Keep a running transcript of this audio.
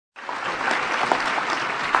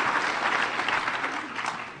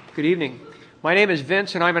Good evening. My name is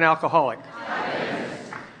Vince, and I'm an alcoholic.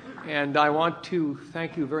 And I want to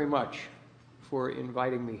thank you very much for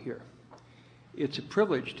inviting me here. It's a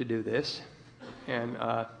privilege to do this, and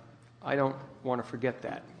I don't want to forget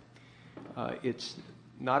that. It's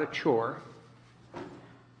not a chore.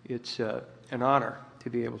 It's an honor to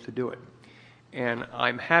be able to do it. And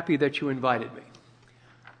I'm happy that you invited me.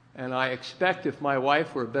 And I expect if my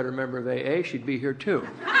wife were a better member of AA, she'd be here too.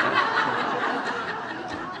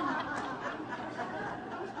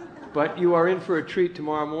 But you are in for a treat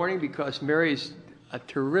tomorrow morning because Mary's a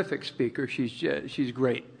terrific speaker. She's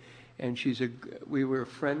great, and we were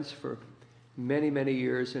friends for many, many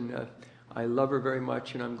years, and I love her very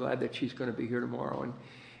much, and I'm glad that she's going to be here tomorrow.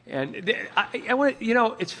 And I want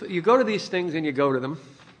you go to these things and you go to them,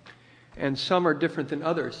 and some are different than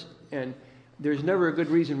others, and there's never a good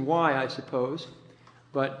reason why, I suppose,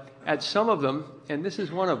 but at some of them, and this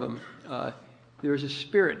is one of them, there's a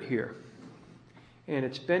spirit here. And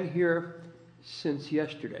it's been here since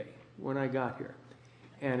yesterday when I got here.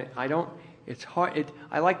 And it's hard,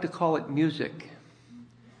 I like to call it music.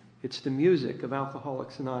 It's the music of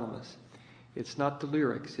Alcoholics Anonymous. It's not the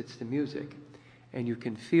lyrics, it's the music. And you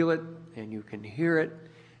can feel it, and you can hear it,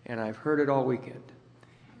 and I've heard it all weekend.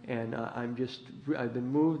 And I've been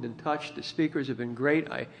moved and touched. The speakers have been great.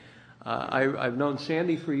 I've known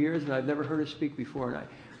Sandy for years, and I've never heard her speak before, and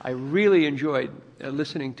I really enjoyed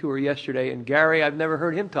listening to her yesterday. And Gary, I've never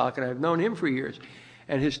heard him talk, and I've known him for years.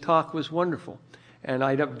 And his talk was wonderful. And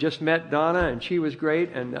I just met Donna, and she was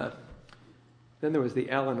great. And then there was the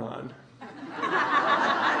Al-Anon.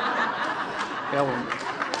 Ellen.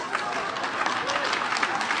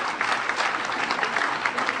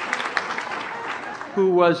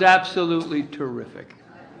 Who was absolutely terrific,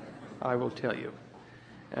 I will tell you.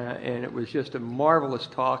 And it was just a marvelous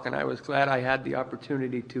talk, and I was glad I had the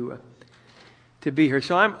opportunity to be here.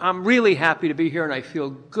 So I'm really happy to be here, and I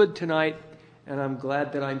feel good tonight, and I'm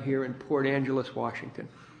glad that I'm here in Port Angeles, Washington.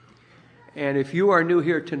 And if you are new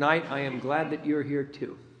here tonight, I am glad that you're here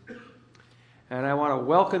too. And I want to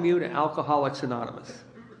welcome you to Alcoholics Anonymous.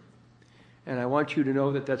 And I want you to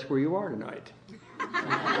know that that's where you are tonight.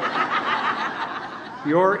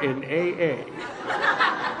 You're in AA.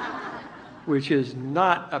 Which is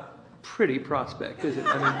not a pretty prospect, is it?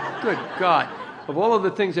 I mean, good God. Of all of the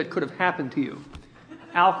things that could have happened to you,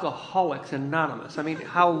 Alcoholics Anonymous. I mean,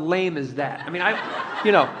 how lame is that? I mean,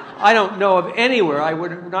 I don't know of anywhere I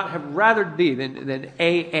would not have rather be than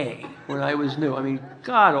AA when I was new. I mean,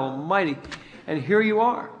 God almighty. And here you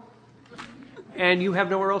are. And you have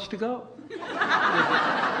nowhere else to go. This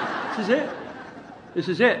is it. This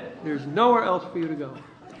is it. There's nowhere else for you to go.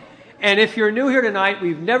 And if you're new here tonight,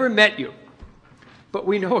 we've never met you. But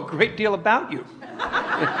we know a great deal about you.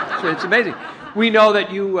 So it's amazing. We know that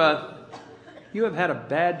you have had a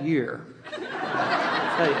bad year.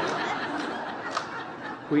 I'll tell you.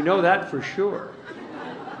 We know that for sure.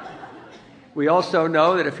 We also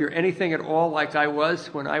know that if you're anything at all like I was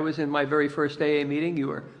when I was in my very first AA meeting, you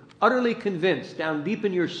are utterly convinced down deep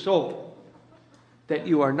in your soul that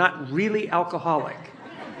you are not really alcoholic,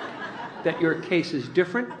 that your case is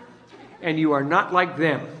different, and you are not like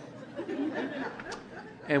them.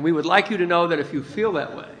 And we would like you to know that if you feel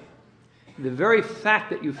that way, the very fact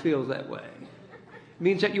that you feel that way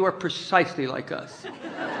means that you are precisely like us.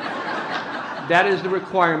 That is the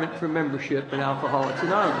requirement for membership in Alcoholics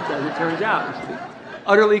Anonymous, as it turns out, is to be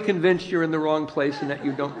utterly convinced you're in the wrong place and that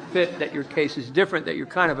you don't fit, that your case is different, that you're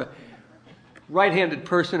kind of a right-handed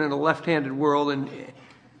person in a left-handed world, and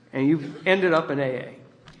you've ended up in AA.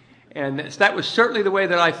 And that was certainly the way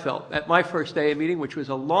that I felt at my first AA meeting, which was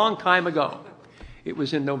a long time ago. It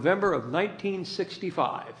was in November of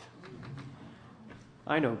 1965.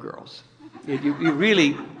 I know, girls. You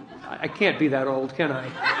really, I can't be that old, can I?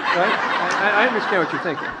 Right? I understand what you're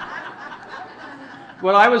thinking.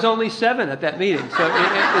 Well, I was only 7 at that meeting, so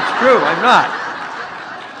it's true, I'm not.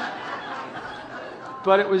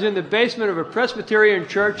 But it was in the basement of a Presbyterian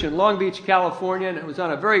church in Long Beach, California, and it was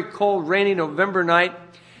on a very cold, rainy November night.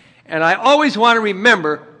 And I always want to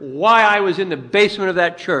remember why I was in the basement of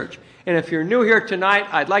that church. And if you're new here tonight,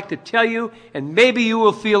 I'd like to tell you, and maybe you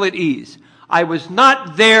will feel at ease, I was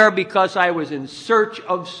not there because I was in search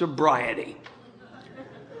of sobriety,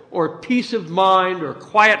 or peace of mind, or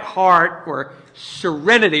quiet heart, or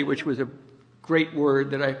serenity, which was a great word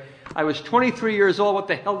that I was 23 years old. What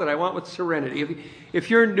the hell did I want with serenity? If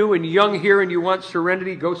you're new and young here and you want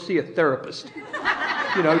serenity, go see a therapist.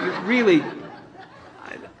 You really...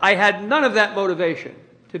 I had none of that motivation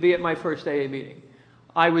to be at my first AA meeting.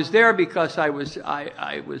 I was there because I was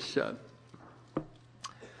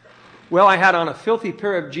Well, I had on a filthy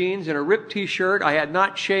pair of jeans and a ripped T-shirt. I had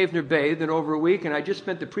not shaved or bathed in over a week, and I just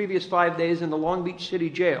spent the previous 5 days in the Long Beach City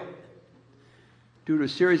jail due to a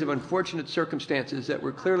series of unfortunate circumstances that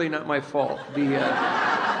were clearly not my fault. The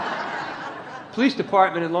police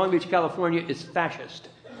department in Long Beach, California is fascist.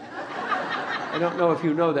 I don't know if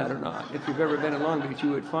you know that or not. If you've ever been in Long Beach,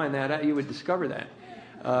 you would find that out. You would discover that.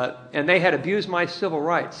 And they had abused my civil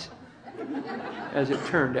rights, as it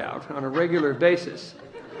turned out, on a regular basis.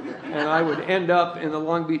 And I would end up in the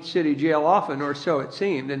Long Beach City jail often, or so it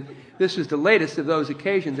seemed. And this was the latest of those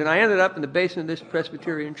occasions. And I ended up in the basement of this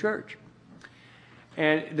Presbyterian church.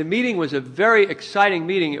 And the meeting was a very exciting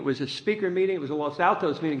meeting. It was a speaker meeting. It was a Los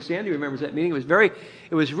Altos meeting. Sandy remembers that meeting. It was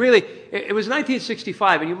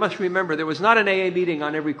 1965, and you must remember there was not an AA meeting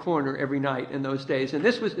on every corner every night in those days. And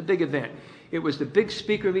this was the big event. It was the big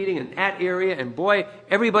speaker meeting in that area, and boy,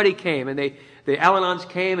 everybody came. And the Al-Anons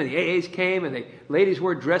came, and the AAs came, and the ladies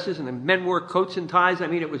wore dresses, and the men wore coats and ties. I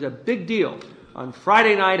mean, it was a big deal on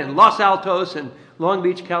Friday night in Los Altos and Long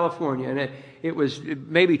Beach, California. And it was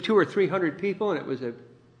maybe 200 or 300 people, and it was an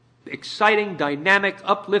exciting, dynamic,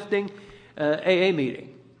 uplifting AA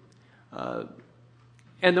meeting.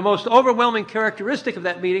 And the most overwhelming characteristic of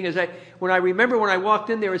that meeting is that when I walked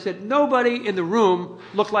in there, it said nobody in the room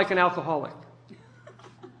looked like an alcoholic.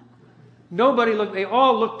 They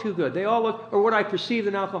all looked too good. They all looked, or what I perceived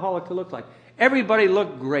an alcoholic to look like. Everybody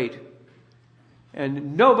looked great.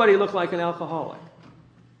 And nobody looked like an alcoholic.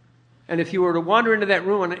 And if you were to wander into that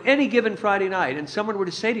room on any given Friday night and someone were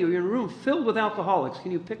to say to you, you're in a room filled with alcoholics,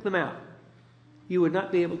 can you pick them out? You would not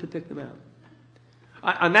be able to pick them out.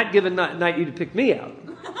 On that given night, you'd pick me out.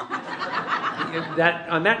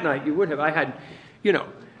 On that night, you would have.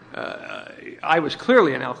 I was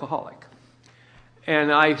clearly an alcoholic.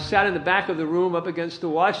 And I sat in the back of the room up against the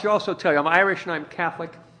wall. I should also tell you, I'm Irish and I'm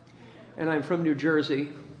Catholic, and I'm from New Jersey,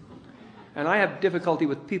 and I have difficulty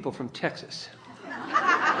with people from Texas.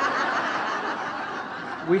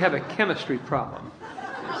 We have a chemistry problem,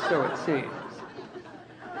 so it seems.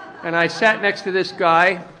 And I sat next to this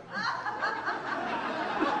guy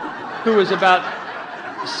who was about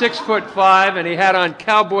 6'5", and he had on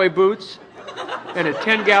cowboy boots and a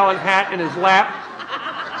 10-gallon hat in his lap,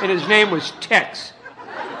 and his name was Tex.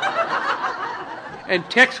 And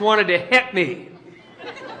Tex wanted to hep me.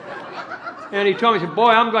 And he told me, he said,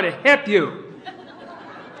 boy, I'm going to hep you.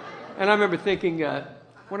 And I remember thinking,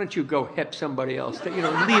 why don't you go hep somebody else? Leave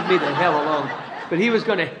me the hell alone. But he was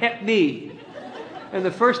going to hep me. And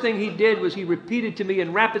the first thing he did was he repeated to me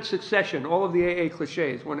in rapid succession all of the AA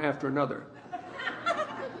cliches, one after another.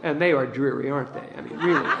 And they are dreary, aren't they? I mean,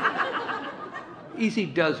 really. Easy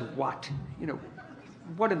does what?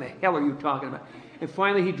 What in the hell are you talking about? And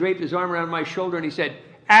finally he draped his arm around my shoulder and he said,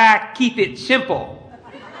 keep it simple.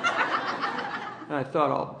 And I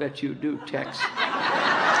thought, I'll bet you do, Tex.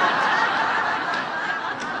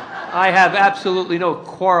 I have absolutely no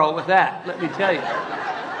quarrel with that, let me tell you.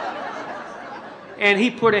 And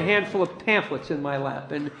he put a handful of pamphlets in my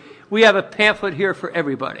lap. And we have a pamphlet here for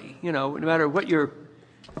everybody. No matter what your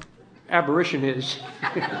aberration is.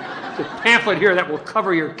 It's a pamphlet here that will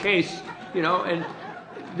cover your case, And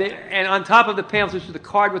on top of the pamphlet is the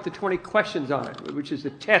card with the 20 questions on it, which is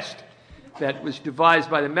the test that was devised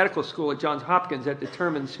by the medical school at Johns Hopkins that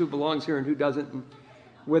determines who belongs here and who doesn't, and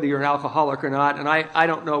whether you're an alcoholic or not. And I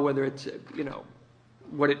don't know whether it's,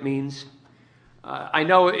 what it means. I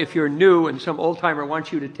know if you're new and some old-timer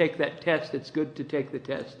wants you to take that test, it's good to take the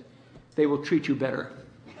test. They will treat you better.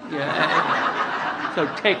 Yeah. So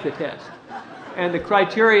take the test. And the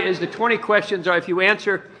criteria is the 20 questions are if you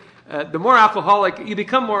answer, the more alcoholic, you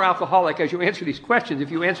become more alcoholic as you answer these questions. If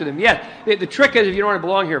you answer them yes. The trick is if you don't want to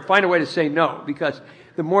belong here, find a way to say no. Because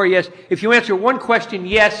the more yes, if you answer one question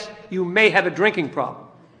yes, you may have a drinking problem.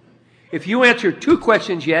 If you answer 2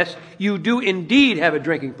 questions yes, you do indeed have a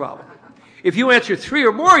drinking problem. If you answer 3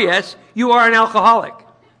 or more yes, you are an alcoholic.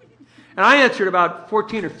 And I answered about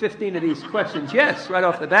 14 or 15 of these questions yes, right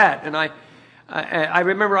off the bat. And I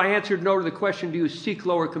remember I answered no to the question, do you seek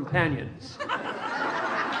lower companions?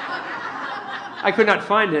 I could not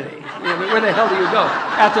find any. Where the hell do you go?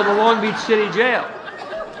 After the Long Beach City jail.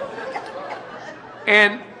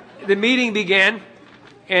 And the meeting began,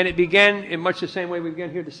 and it began in much the same way we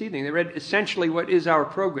began here this evening. They read essentially what is our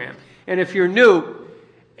program. And if you're new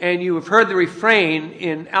and you have heard the refrain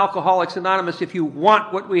in Alcoholics Anonymous, if you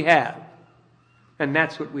want what we have, and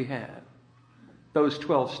that's what we have, those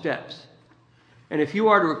 12 steps. And if you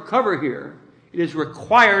are to recover here, it is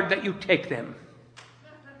required that you take them.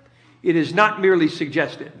 It is not merely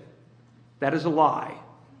suggested. That is a lie.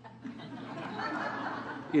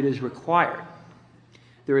 It is required.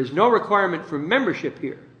 There is no requirement for membership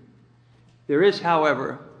here. There is,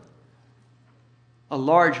 however, a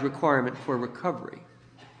large requirement for recovery.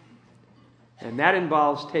 And that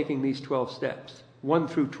involves taking these 12 steps, 1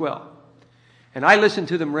 through 12. And I listened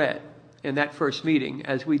to them read in that first meeting,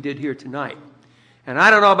 as we did here tonight. And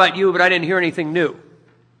I don't know about you, but I didn't hear anything new.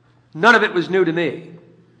 None of it was new to me.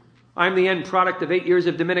 I'm the end product of 8 years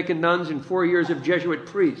of Dominican nuns and 4 years of Jesuit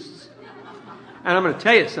priests. And I'm going to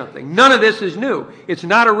tell you something. None of this is new. It's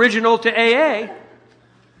not original to AA.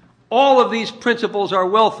 All of these principles are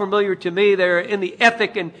well familiar to me. They're in the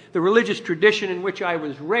ethic and the religious tradition in which I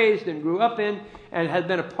was raised and grew up in and has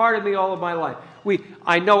been a part of me all of my life.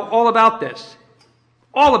 I know all about this.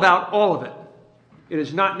 All about all of it. It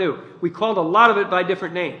is not new. We called a lot of it by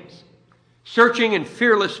different names. Searching and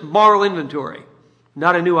fearless moral inventory.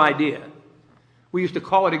 Not a new idea. We used to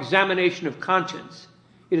call it examination of conscience.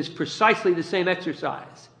 It is precisely the same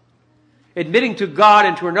exercise. Admitting to God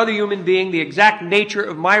and to another human being the exact nature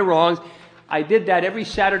of my wrongs. I did that every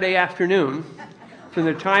Saturday afternoon from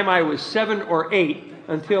the time I was 7 or 8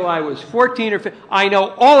 until I was 14 or 15. I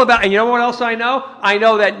know all about, and you know what else I know? I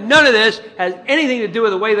know that none of this has anything to do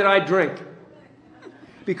with the way that I drink.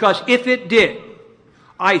 Because if it did,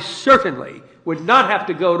 I certainly would not have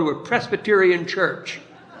to go to a Presbyterian church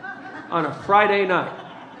on a Friday night.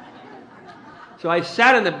 So I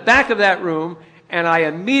sat in the back of that room and I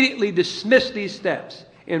immediately dismissed these steps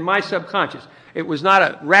in my subconscious. It was not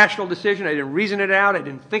a rational decision. I didn't reason it out. I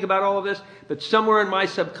didn't think about all of this. But somewhere in my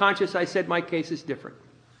subconscious I said my case is different.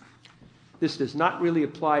 This does not really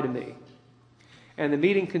apply to me. And the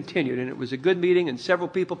meeting continued, and it was a good meeting, and several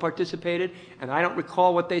people participated, and I don't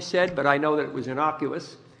recall what they said, but I know that it was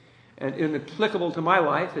innocuous and inapplicable to my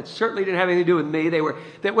life. It certainly didn't have anything to do with me.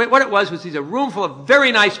 What it was a room full of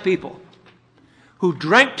very nice people who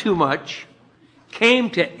drank too much, came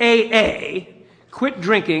to AA, quit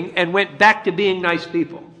drinking, and went back to being nice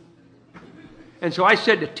people. And so I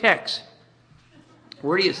said to Tex,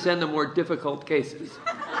 where do you send the more difficult cases?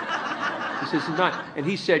 He says, not. And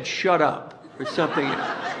he said, shut up. Or something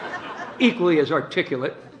equally as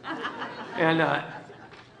articulate. And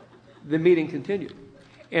the meeting continued.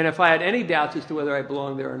 And if I had any doubts as to whether I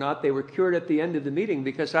belonged there or not, they were cured at the end of the meeting,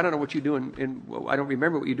 because I don't know what you do I don't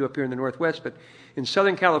remember what you do up here in the Northwest, but in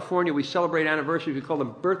Southern California we celebrate anniversaries. We call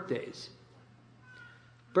them birthdays.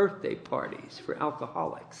 Birthday parties for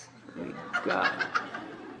alcoholics. I mean, God.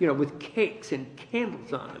 You know, with cakes and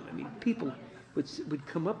candles on them. I mean, people would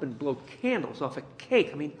come up and blow candles off a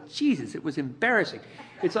cake. I mean, Jesus, it was embarrassing.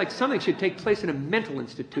 It's like something should take place in a mental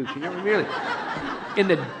institution. You know, really, in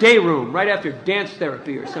the day room, right after dance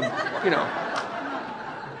therapy or some,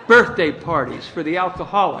 birthday parties for the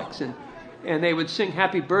alcoholics, and they would sing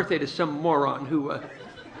happy birthday to some moron who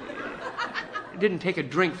didn't take a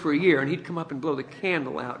drink for a year, and he'd come up and blow the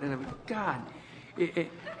candle out. And I mean, God.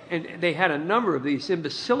 And they had a number of these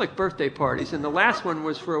imbecilic birthday parties, and the last one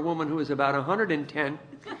was for a woman who was about 110,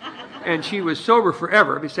 and she was sober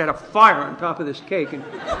forever because she had a fire on top of this cake. And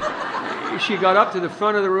she got up to the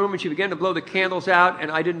front of the room and she began to blow the candles out,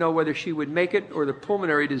 and I didn't know whether she would make it or the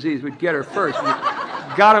pulmonary disease would get her first. We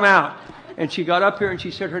got them out, and she got up here and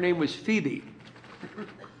she said her name was Phoebe,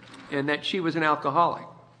 and that she was an alcoholic.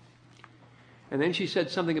 And then she said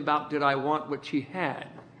something about, did I want what she had?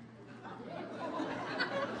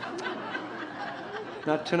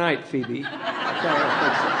 Not tonight, Phoebe.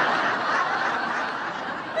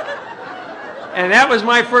 And that was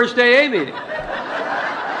my first AA meeting.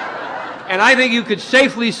 And I think you could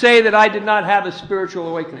safely say that I did not have a spiritual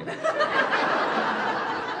awakening. But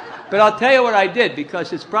I'll tell you what I did,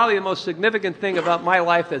 because it's probably the most significant thing about my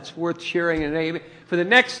life that's worth sharing in AA. For the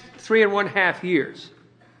next 3.5 years,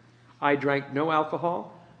 I drank no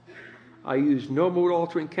alcohol. I used no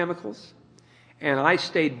mood-altering chemicals. And I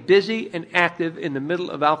stayed busy and active in the middle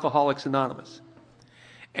of Alcoholics Anonymous.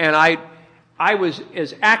 And I was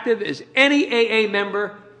as active as any AA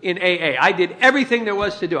member in AA. I did everything there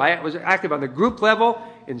was to do. I was active on the group level,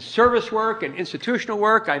 in service work and institutional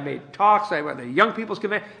work. I made talks. I went to young people's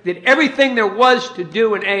convention. Did everything there was to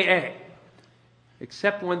do in AA.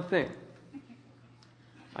 Except one thing.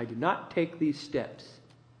 I did not take these steps.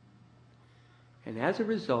 And as a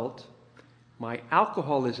result, my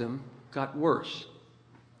alcoholism got worse.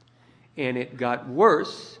 And it got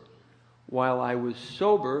worse while I was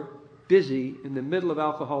sober, busy in the middle of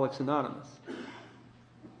Alcoholics Anonymous.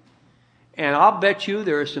 And I'll bet you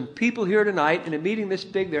there are some people here tonight, in a meeting this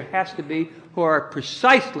big there has to be, who are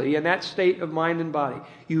precisely in that state of mind and body.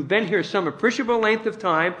 You've been here some appreciable length of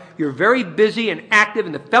time. You're very busy and active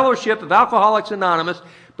in the fellowship of Alcoholics Anonymous,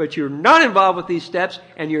 but you're not involved with these steps,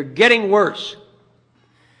 and you're getting worse.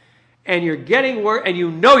 And you're getting worse, and you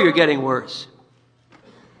know you're getting worse.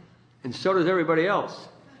 And And so does everybody else.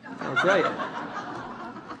 I'll tell you.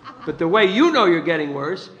 But the way you know you're getting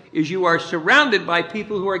worse is you are surrounded by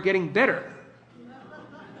people who are getting better.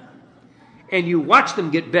 And you watch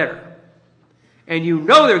them get better. And you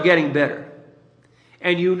know they're getting better.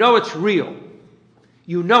 And you know it's real.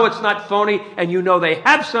 You know it's not phony. And you know they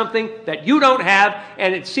have something that you don't have.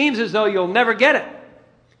 And it seems as though you'll never get it.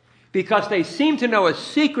 Because they seem to know a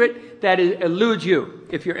secret that eludes you,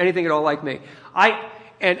 if you're anything at all like me.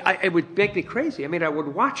 It would make me crazy. I mean, I would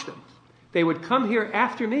watch them. They would come here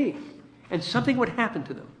after me, and something would happen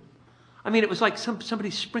to them. I mean, it was like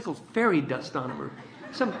somebody sprinkled fairy dust on them, or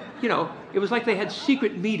it was like they had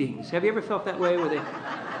secret meetings. Have you ever felt that way, where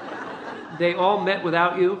they all met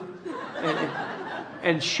without you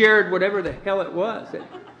and shared whatever the hell it was?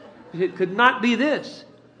 It could not be this.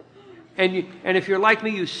 And if you're like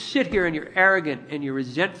me, you sit here and you're arrogant and you're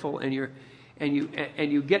resentful and you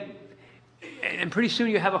get, and pretty soon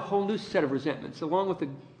you have a whole new set of resentments along with the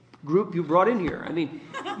group you brought in here. I mean,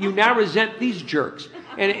 you now resent these jerks,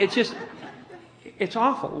 and it's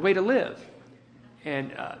awful, a way to live.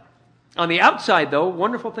 And on the outside, though,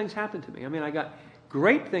 wonderful things happen to me. I mean, I got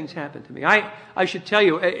great things happen to me. I should tell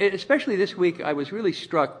you, especially this week, I was really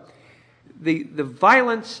struck the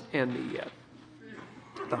violence and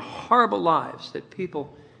the horrible lives that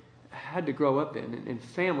people had to grow up in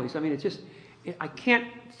families. I mean, I can't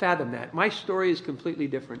fathom that. My story is completely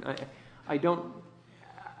different. I don't,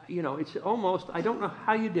 it's almost, I don't know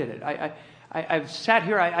how you did it. I've sat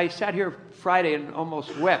here, I sat here Friday and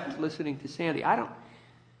almost wept listening to Sandy. I don't,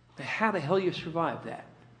 how the hell you survived that?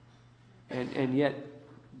 And yet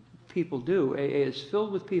people do. AA is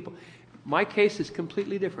filled with people. My case is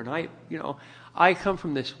completely different. I come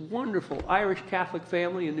from this wonderful Irish Catholic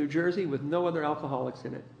family in New Jersey with no other alcoholics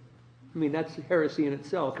in it. I mean, that's heresy in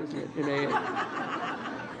itself, isn't it, in AA?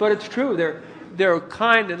 But it's true. They're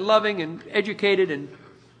kind and loving and educated and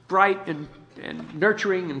bright and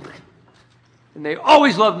nurturing, and they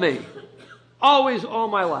always loved me. Always, all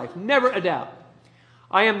my life. Never a doubt.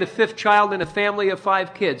 I am the fifth child in a family of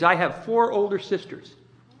 5 kids. I have 4 older sisters.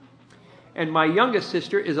 And my youngest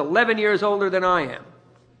sister is 11 years older than I am.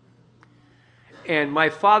 And my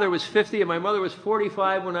father was 50 and my mother was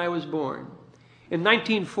 45 when I was born. In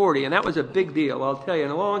 1940, and that was a big deal, I'll tell you.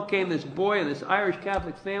 And along came this boy in this Irish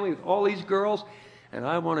Catholic family with all these girls. And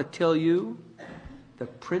I want to tell you, the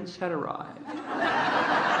prince had arrived.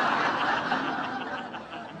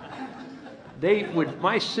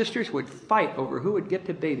 My sisters would fight over who would get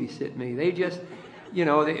to babysit me. They just,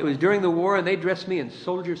 it was during the war, and they dressed me in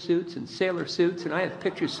soldier suits and sailor suits, and I have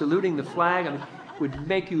pictures saluting the flag. I mean, it would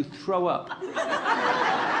make you throw up.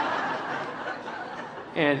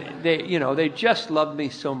 And they just loved me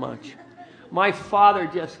so much. My father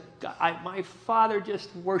just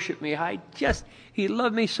worshipped me. He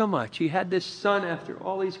loved me so much. He had this son after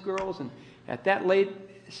all these girls, and at that late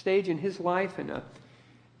stage in his life, and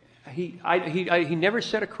he never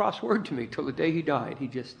said a cross word to me till the day he died. He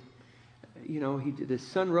just, the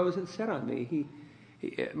sun rose and set on me.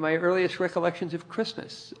 My earliest recollections of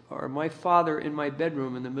Christmas are my father in my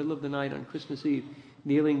bedroom in the middle of the night on Christmas Eve,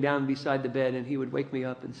 kneeling down beside the bed, and he would wake me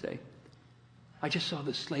up and say, "I just saw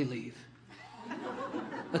the sleigh leave.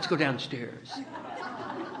 Let's go downstairs."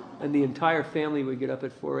 And the entire family would get up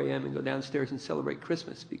at 4 a.m. and go downstairs and celebrate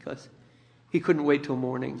Christmas because he couldn't wait till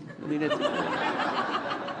morning. I mean,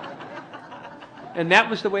 and that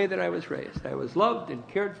was the way that I was raised. I was loved and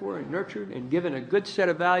cared for and nurtured and given a good set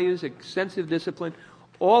of values, a sense of discipline.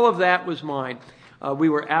 All of that was mine. We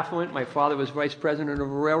were affluent. My father was vice president of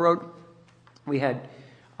a railroad.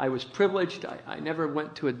 I was privileged. I never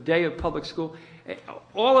went to a day of public school.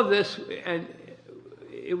 All of this, and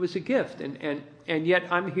it was a gift. And yet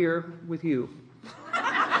I'm here with you.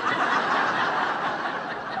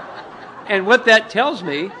 And what that tells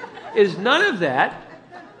me is none of that,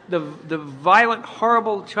 the violent,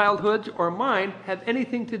 horrible childhoods or mine, have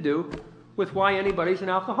anything to do with why anybody's an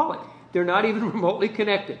alcoholic. They're not even remotely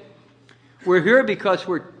connected. We're here because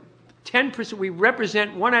we're 10%. We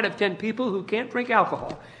represent 1 out of 10 people who can't drink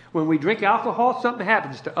alcohol. When we drink alcohol, something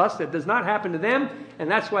happens to us that does not happen to them,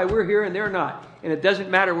 and that's why we're here and they're not. And it doesn't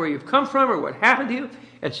matter where you've come from or what happened to you.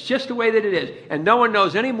 It's just the way that it is. And no one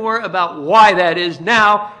knows any more about why that is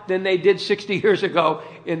now than they did 60 years ago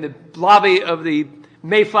in the lobby of the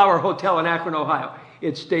Mayflower Hotel in Akron, Ohio.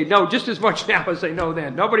 They know just as much now as they know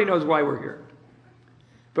then. Nobody knows why we're here.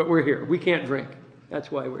 But we're here. We can't drink. That's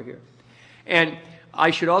why we're here. And I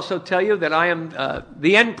should also tell you that I am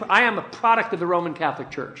a product of the Roman Catholic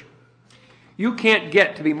Church. You can't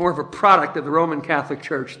get to be more of a product of the Roman Catholic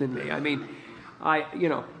Church than me. I mean,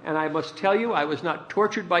 and I must tell you, I was not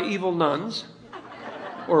tortured by evil nuns.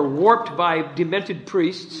 or warped by demented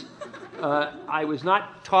priests. I was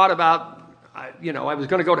not taught about, I was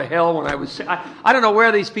going to go to hell when I was... I don't know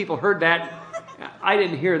where these people heard that. I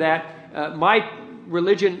didn't hear that. My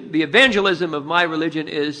religion, the evangelism of my religion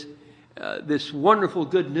is this wonderful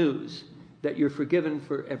good news that you're forgiven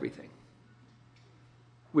for everything,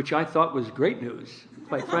 which I thought was great news,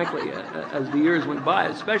 quite frankly, as the years went by,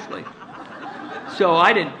 especially. So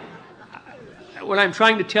what I'm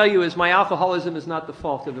trying to tell you is my alcoholism is not the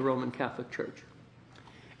fault of the Roman Catholic Church.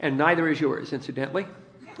 And neither is yours, incidentally,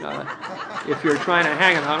 if you're trying to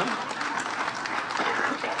hang it on them.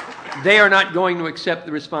 They are not going to accept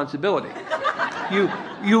the responsibility.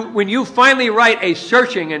 When you finally write a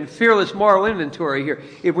searching and fearless moral inventory here,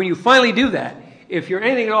 when you finally do that, if you're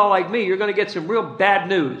anything at all like me, you're going to get some real bad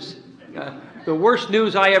news. The worst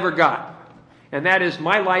news I ever got. And that is,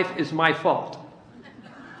 my life is my fault.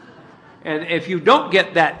 And if you don't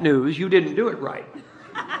get that news, you didn't do it right.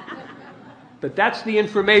 But that's the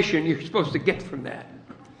information you're supposed to get from that.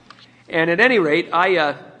 And at any rate,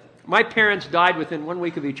 my parents died within 1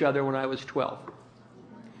 week of each other when I was 12.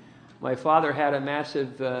 My father had a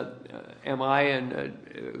massive MI and a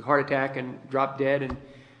heart attack and dropped dead. And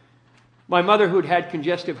my mother, who'd had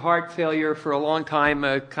congestive heart failure for a long time,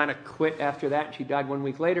 kind of quit after that. She died 1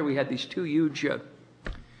 week later. We had these two huge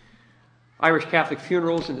Irish Catholic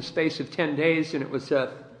funerals in the space of 10 days, and it was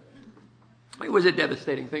a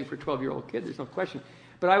devastating thing for a 12-year-old kid, there's no question.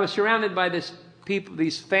 But I was surrounded by this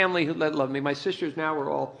family who loved me. My sisters now were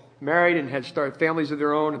all married and had started families of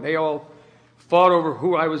their own, and they all fought over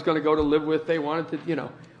who I was going to go to live with. They wanted to,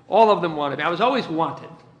 all of them wanted me. I was always wanted.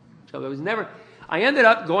 So there was never... I ended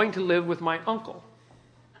up going to live with my uncle,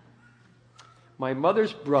 my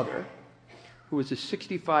mother's brother, who was a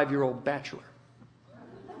 65-year-old bachelor.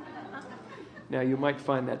 Now, you might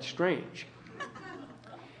find that strange,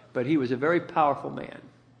 but he was a very powerful man.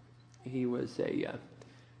 He was a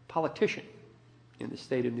politician in the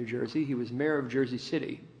state of New Jersey. He was mayor of Jersey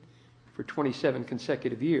City for 27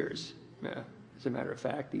 consecutive years. As a matter of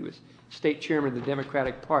fact, he was state chairman of the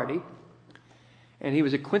Democratic Party, and he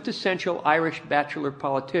was a quintessential Irish bachelor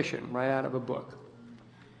politician right out of a book.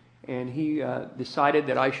 And he decided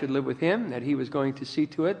that I should live with him, that he was going to see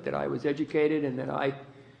to it that I was educated and that I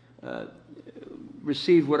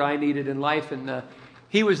received what I needed in life. And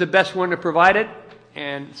he was the best one to provide it,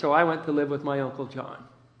 and so I went to live with my Uncle John.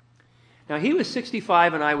 Now, he was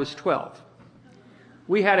 65 and I was 12.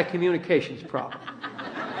 We had a communications problem.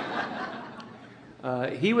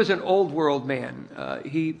 He was an old world man.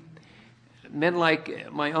 Men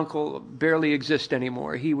like my uncle barely exist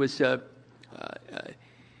anymore. He went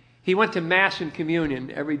to Mass and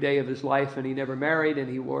Communion every day of his life, and he never married, and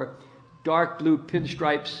he wore dark blue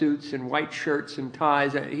pinstripe suits and white shirts and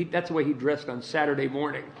ties. That's the way he dressed on Saturday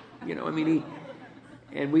morning.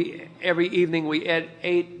 Every evening we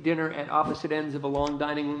ate dinner at opposite ends of a long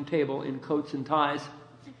dining room table in coats and ties,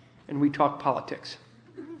 and we talked politics.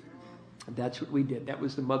 That's what we did. That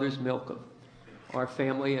was the mother's milk of our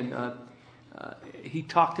family, and he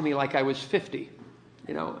talked to me like I was 50,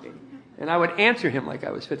 and I would answer him like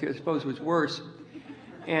I was 50. I suppose it was worse.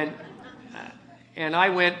 And I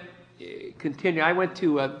went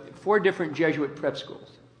to 4 different Jesuit prep schools.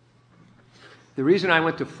 The reason I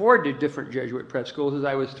went to 4 different Jesuit prep schools is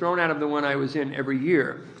I was thrown out of the one I was in every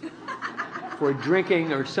year for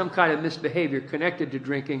drinking or some kind of misbehavior connected to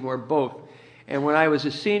drinking or both. And when I was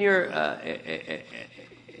a senior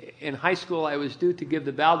in high school, I was due to give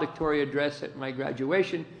the valedictory address at my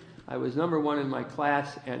graduation. I was number 1 in my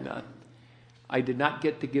class, and I did not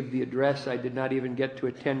get to give the address. I did not even get to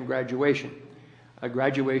attend graduation.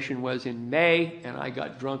 Graduation was in May, and I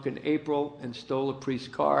got drunk in April and stole a priest's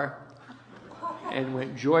car and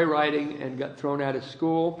went joyriding and got thrown out of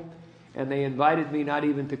school. And they invited me not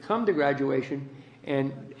even to come to graduation.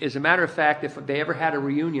 And as a matter of fact, if they ever had a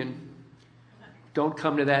reunion, don't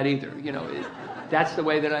come to that either. That's the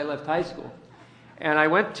way that I left high school. And I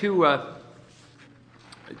went to a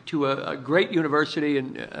great university,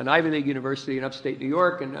 an Ivy League university in upstate New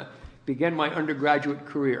York, and began my undergraduate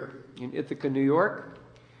career in Ithaca, New York.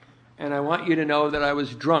 And I want you to know that I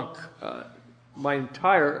was drunk my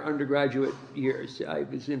entire undergraduate years. I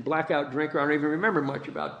was in blackout drinker. I don't even remember much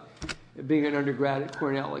about being an undergrad at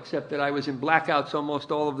Cornell, except that I was in blackouts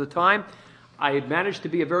almost all of the time. I had managed to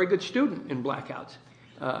be a very good student in blackouts.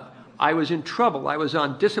 I was in trouble. I was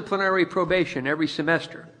on disciplinary probation every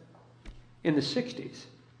semester in the 60s.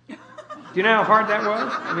 Do you know how hard that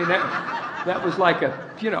was? I mean, that was like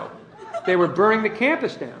they were burning the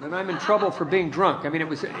campus down, and I'm in trouble for being drunk. I mean, it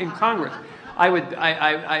was in Congress. I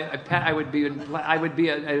would be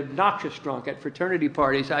an obnoxious drunk at fraternity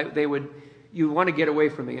parties. They would you want to get away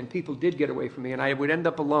from me, and people did get away from me, and I would end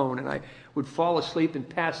up alone, and I would fall asleep and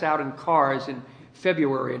pass out in cars in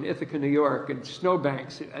February in Ithaca, New York, and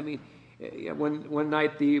snowbanks. I mean, one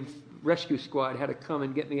night the rescue squad had to come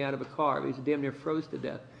and get me out of a car. I was damn near froze to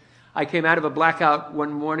death. I came out of a blackout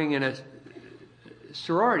one morning in a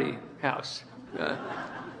sorority house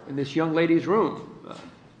in this young lady's room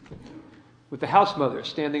with the house mother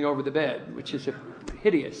standing over the bed, which is a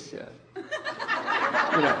hideous,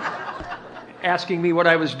 asking me what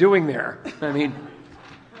I was doing there. I mean,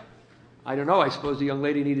 I don't know. I suppose the young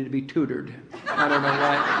lady needed to be tutored. I don't know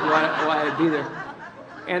why I'd be there.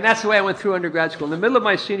 And that's the way I went through undergrad school. In the middle of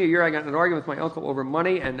my senior year, I got in an argument with my uncle over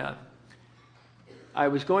money, and I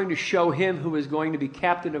was going to show him who was going to be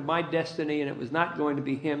captain of my destiny, and it was not going to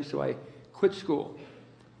be him, so I quit school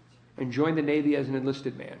and joined the Navy as an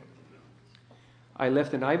enlisted man. I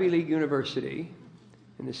left an Ivy League university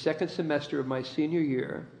in the second semester of my senior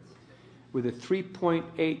year with a 3.8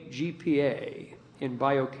 GPA in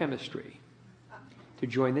biochemistry to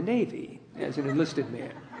join the Navy as an enlisted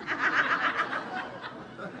man.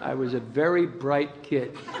 I was a very bright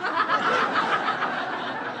kid.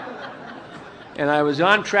 And I was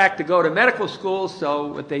on track to go to medical school, so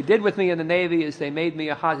what they did with me in the Navy is they sent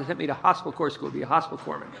me to hospital corps school to be a hospital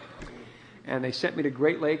corpsman. And they sent me to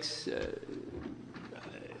Great Lakes,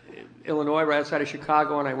 Illinois, right outside of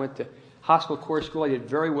Chicago, and I went to hospital corps school. I did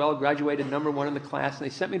very well, graduated #1 in the class, and they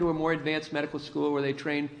sent me to a more advanced medical school where they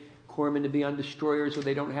train corpsmen to be on destroyers where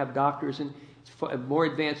they don't have doctors, and more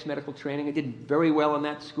advanced medical training. I did very well in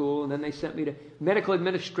that school, and then they sent me to medical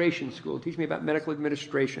administration school to teach me about medical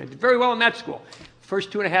administration. I did very well in that school.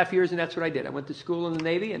 First 2.5 years, and that's what I did. I went to school in the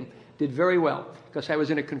Navy and did very well because I was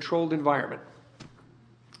in a controlled environment,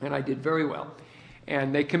 and I did very well.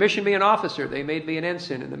 And they commissioned me an officer. They made me an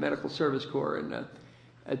ensign in the Medical Service Corps, and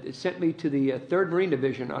it sent me to the 3rd Marine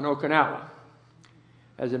Division on Okinawa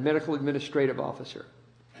as a medical administrative officer.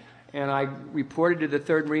 And I reported to the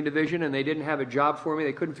 3rd Marine Division, and they didn't have a job for me.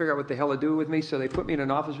 They couldn't figure out what the hell to do with me, so they put me in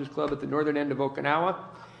an officers' club at the northern end of Okinawa,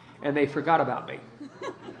 and they forgot about me.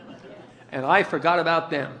 And I forgot about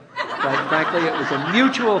them. But frankly, it was a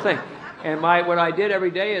mutual thing. And what I did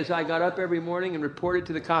every day is I got up every morning and reported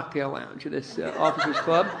to the cocktail lounge of this officers'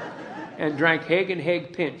 club and drank Haig and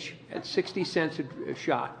Haig Pinch at 60 cents a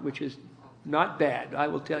shot, which is not bad, I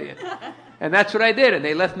will tell you. And that's what I did, and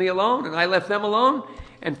they left me alone, and I left them alone.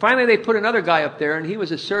 And finally, they put another guy up there, and he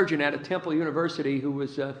was a surgeon at Temple University who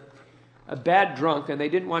was a bad drunk, and they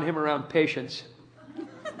didn't want him around patients.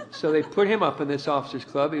 So they put him up in this officers'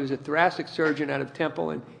 club. He was a thoracic surgeon out of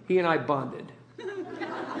Temple, and he and I bonded.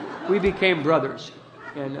 We became brothers.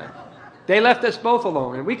 And they left us both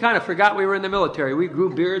alone, and we kind of forgot we were in the military. We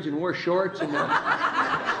grew beards and wore shorts, and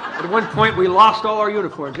at one point, we lost all our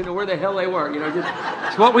uniforms. Didn't know where the hell they were.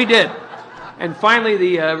 It's what we did. And finally,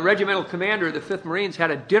 the regimental commander of the 5th Marines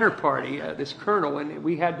had a dinner party, this colonel, and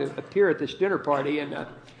we had to appear at this dinner party, and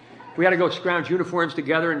we had to go scrounge uniforms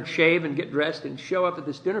together and shave and get dressed and show up at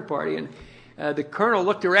this dinner party. And the colonel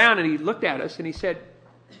looked around, and he looked at us, and he said,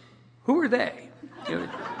 "Who are they?"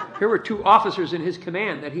 Here were 2 officers in his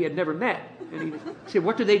command that he had never met. And he said,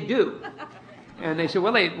 "What do they do?" And they said,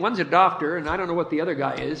 "Well, one's a doctor, and I don't know what the other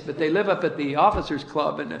guy is, but they live up at the officers'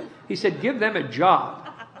 club." And he said, "Give them a job.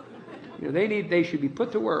 They should be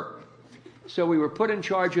put to work." So we were put in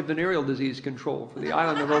charge of venereal disease control for the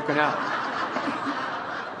island of Okinawa.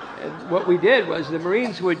 And what we did was the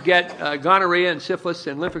Marines would get gonorrhea and syphilis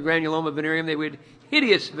and lymphogranuloma venereum. They would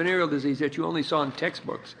hideous venereal disease that you only saw in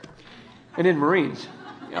textbooks and in Marines.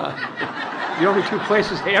 The only 2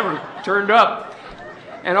 places they ever turned up.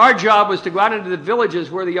 And our job was to go out into the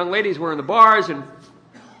villages where the young ladies were in the bars and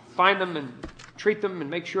find them and treat them and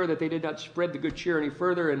make sure that they did not spread the good cheer any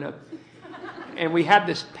further. And we had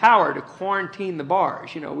this power to quarantine the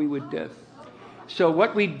bars. We would. So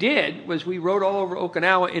what we did was we rode all over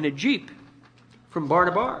Okinawa in a Jeep from bar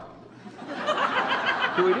to bar.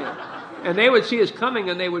 So we did. And they would see us coming,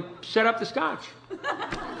 and they would set up the scotch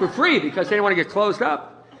for free because they didn't want to get closed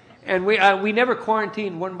up. And we never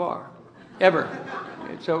quarantined one bar, ever.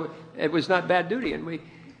 And so it was not bad duty. And we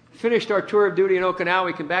finished our tour of duty in Okinawa.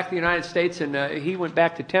 We came back to the United States, and he went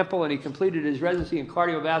back to Temple, and he completed his residency in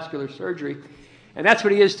cardiovascular surgery. And that's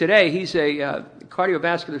what he is today. He's a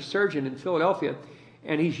cardiovascular surgeon in Philadelphia,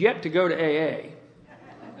 and he's yet to go to AA.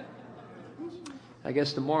 I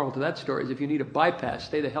guess the moral to that story is if you need a bypass,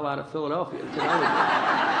 stay the hell out of Philadelphia.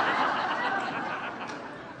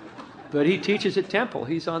 But he teaches at Temple.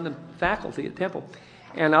 He's on the faculty at Temple.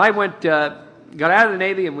 And I got out of the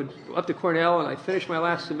Navy and went up to Cornell, and I finished my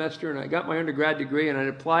last semester, and I got my undergrad degree, and I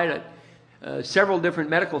applied at several different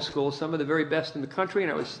medical schools, some of the very best in the country,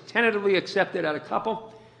 and I was tentatively accepted at a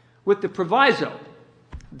couple with the proviso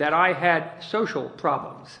that I had social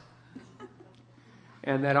problems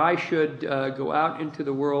and that I should go out into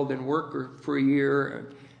the world and work for a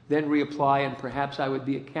year, then reapply, and perhaps I would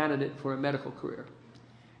be a candidate for a medical career.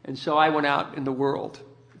 And so I went out in the world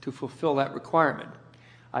to fulfill that requirement.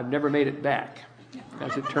 I've never made it back,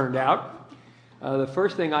 as it turned out. The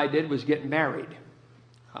first thing I did was get married.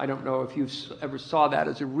 I don't know if you ever saw that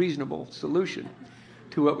as a reasonable solution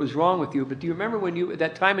to what was wrong with you, but do you remember at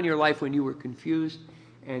that time in your life when you were confused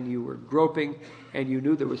and you were groping and you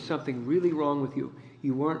knew there was something really wrong with you?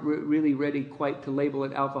 You weren't really ready quite to label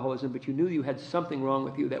it alcoholism, but you knew you had something wrong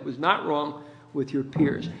with you that was not wrong with your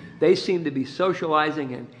peers. They seemed to be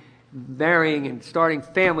socializing and marrying and starting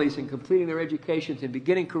families and completing their educations and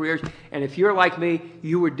beginning careers. And if you're like me,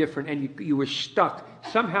 you were different and you were stuck,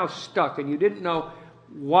 somehow stuck, and you didn't know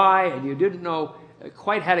why and you didn't know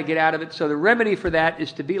quite how to get out of it. So the remedy for that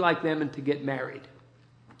is to be like them and to get married.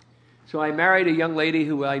 So I married a young lady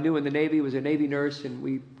who I knew in the Navy, was a Navy nurse, and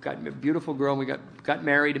we got a beautiful girl, and we got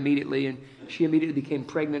married immediately, and she immediately became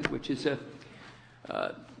pregnant, which is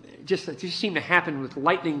just seemed to happen with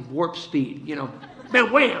lightning warp speed,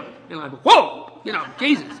 Bam, wham! And I'm like, whoa!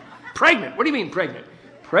 Jesus, pregnant. What do you mean pregnant?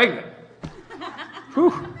 Pregnant.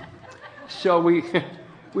 Whew. So we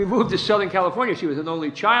moved to Southern California. She was an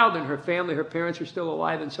only child, and her parents are still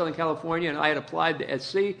alive in Southern California, and I had applied to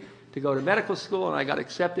SC to go to medical school, and I got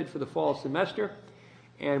accepted for the fall semester,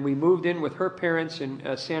 and we moved in with her parents in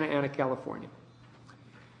Santa Ana, California.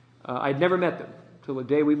 I'd never met them till the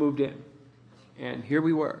day we moved in, and here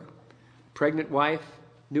we were, pregnant wife,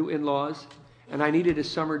 new in-laws, and I needed a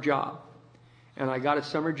summer job, and I got a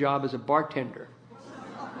summer job as a bartender.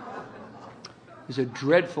 It was a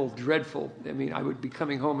dreadful, I would be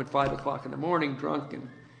coming home at 5 o'clock in the morning, drunk and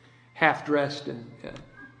half-dressed, and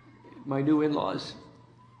my new in-laws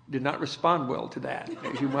did not respond well to that,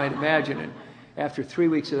 as you might imagine. And after 3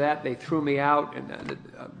 weeks of that, they threw me out, and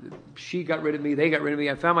she got rid of me, they got rid of me.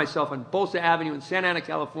 I found myself on Bolsa Avenue in Santa Ana,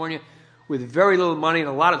 California, with very little money and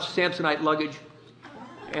a lot of Samsonite luggage.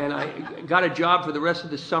 And I got a job for the rest of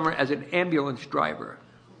the summer as an ambulance driver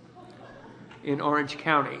in Orange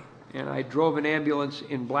County. And I drove an ambulance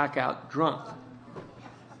in blackout drunk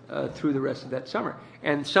through the rest of that summer.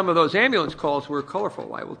 And some of those ambulance calls were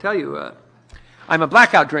colorful, I will tell you. I'm a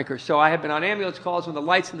blackout drinker, so I have been on ambulance calls when the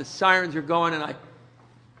lights and the sirens are going, and I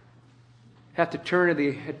have to turn to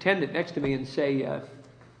the attendant next to me and say,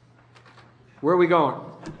 where are we going?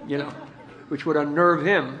 Which would unnerve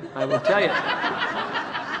him, I will tell you.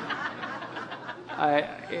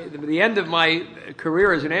 The end of my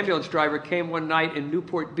career as an ambulance driver came one night in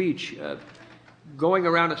Newport Beach, going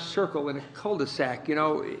around a circle in a cul-de-sac. You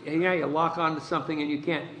lock onto something and you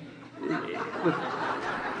can't. With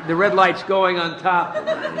the red lights going on top,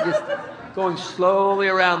 just going slowly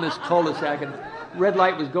around this cul-de-sac, and red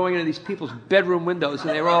light was going into these people's bedroom windows, and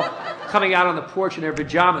they were all coming out on the porch in their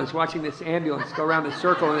pajamas, watching this ambulance go around the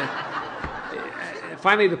circle. And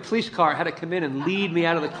finally, the police car had to come in and lead me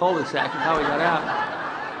out of the cul-de-sac, and how we got out.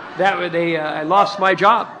 I lost my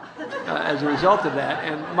job as a result of that,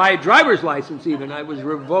 and my driver's license even. I was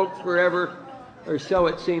revoked forever, or so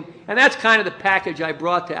it seemed. And that's kind of the package I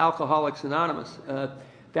brought to Alcoholics Anonymous.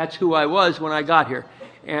 That's who I was when I got here.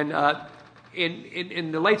 And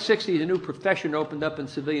in the late 60s, a new profession opened up in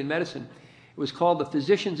civilian medicine. It was called the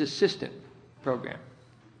Physician's Assistant Program.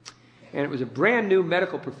 And it was a brand new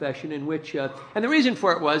medical profession in which, and the reason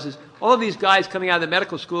for it is all of these guys coming out of the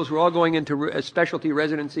medical schools were all going into specialty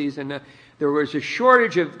residencies, and there was a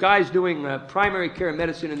shortage of guys doing primary care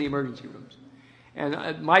medicine in the emergency rooms. And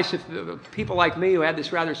people like me who had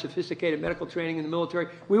this rather sophisticated medical training in the military,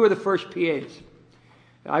 we were the first PAs.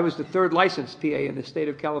 I was the third licensed PA in the state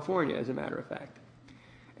of California, as a matter of fact.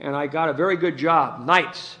 And I got a very good job,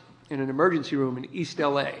 nights, in an emergency room in East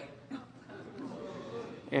L.A.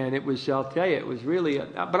 And it was, I'll tell you, it was really,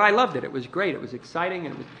 but I loved it. It was great. It was exciting.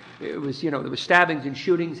 And it was there was stabbings and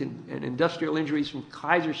shootings and industrial injuries from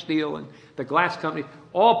Kaiser Steel and the glass company,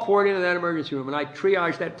 all poured into that emergency room. And I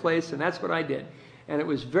triaged that place, and that's what I did. And it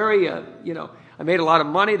was very, I made a lot of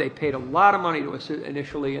money. They paid a lot of money to us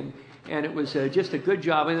initially, and it was just a good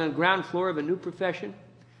job. And on the ground floor of a new profession,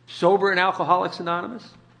 sober in Alcoholics Anonymous,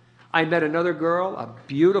 I met another girl, a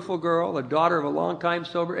beautiful girl, the daughter of a longtime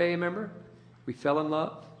sober AA member. We fell in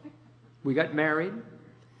love. We got married.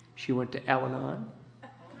 She went to Al-Anon.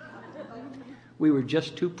 We were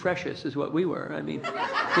just too precious is what we were. I mean,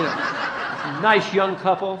 nice young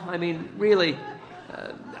couple. I mean, really,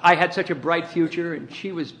 I had such a bright future, and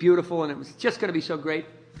she was beautiful, and it was just going to be so great.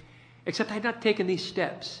 Except I had not taken these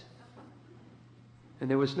steps. and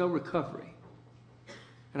there was no recovery.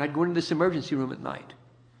 And I'd go into this emergency room at night,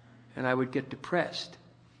 and I would get depressed,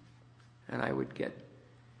 and I would get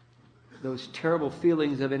those terrible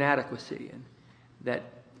feelings of inadequacy and that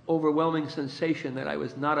overwhelming sensation that I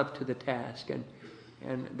was not up to the task and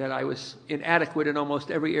that I was inadequate in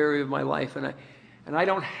almost every area of my life. And I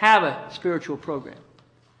don't have a spiritual program,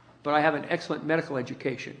 but I have an excellent medical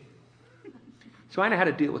education. So I know how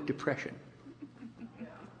to deal with depression.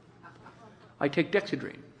 I take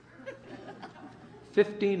Dexedrine.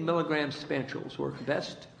 15 milligrams Spanchules work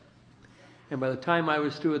best. And by the time I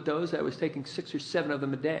was through with those, I was taking 6 or 7 of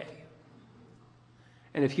them a day.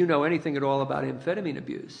 And if you know anything at all about amphetamine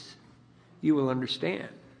abuse, you will understand.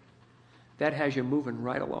 That has you moving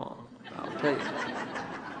right along, I'll tell you.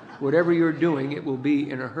 Whatever you're doing, it will be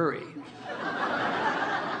in a hurry.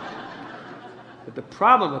 But the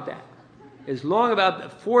problem with that is long about the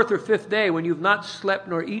 4th or 5th day when you've not slept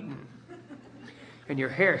nor eaten, and your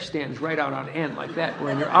hair stands right out on end like that,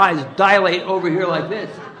 when your eyes dilate over here like this,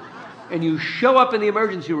 and you show up in the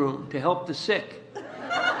emergency room to help the sick.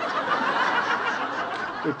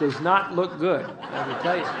 It does not look good, I will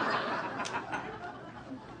tell you.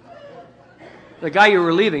 The guy you're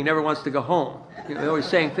relieving never wants to go home. They're always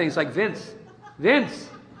saying things like, Vince,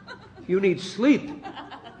 you need sleep.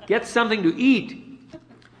 Get something to eat.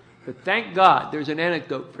 But thank God there's an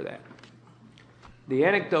antidote for that. The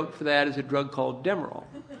antidote for that is a drug called Demerol.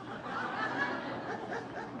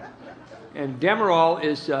 And Demerol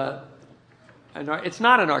is, it's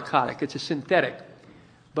not a narcotic, it's a synthetic.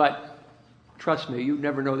 But trust me, you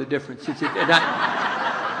never know the difference. It's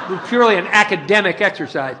purely an academic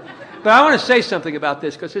exercise. But I want to say something about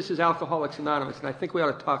this because this is Alcoholics Anonymous, and I think we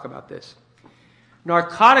ought to talk about this.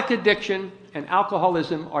 Narcotic addiction and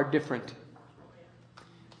alcoholism are different.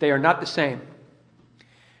 They are not the same.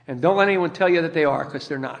 And don't let anyone tell you that they are, because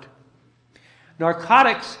they're not.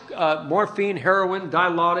 Narcotics, morphine, heroin,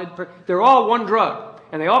 Dilaudid, they're all one drug,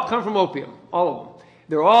 and they all come from opium, all of them.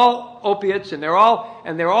 They're all opiates, and they're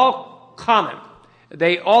all common.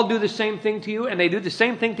 They all do the same thing to you, and they do the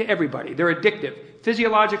same thing to everybody. They're addictive,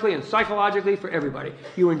 physiologically and psychologically for everybody.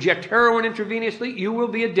 You inject heroin intravenously, you will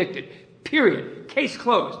be addicted. Period. Case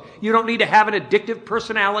closed. You don't need to have an addictive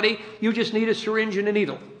personality. You just need a syringe and a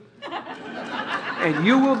needle. And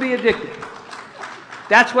you will be addicted.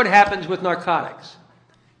 That's what happens with narcotics.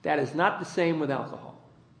 That is not the same with alcohol.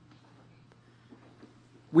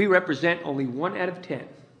 We represent only 1 out of 10.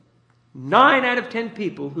 9 out of 10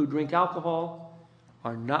 people who drink alcohol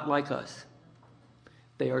are not like us.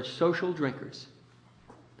 They are social drinkers.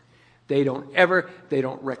 They don't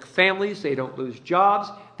wreck families, they don't lose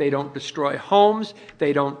jobs, they don't destroy homes,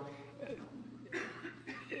 they don't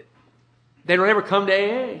ever come to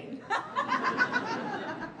AA.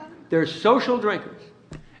 They're social drinkers,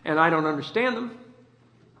 and I don't understand them.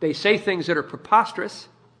 They say things that are preposterous,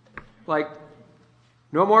 like,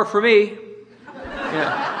 no more for me.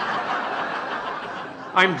 Yeah.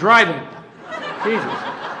 I'm driving. Jesus.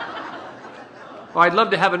 Well, I'd love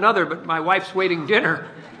to have another, but my wife's waiting dinner.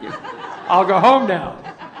 I'll go home now.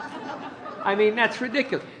 I mean, that's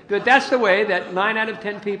ridiculous. But that's the way that 9 out of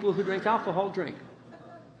 10 people who drink alcohol drink.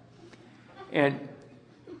 And,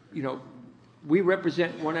 we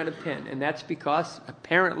represent 1 out of 10. And that's because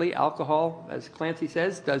apparently alcohol, as Clancy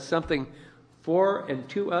says, does something for and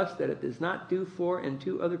to us that it does not do for and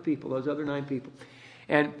to other people, those other 9 people.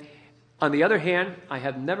 And on the other hand, I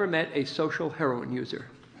have never met a social heroin user.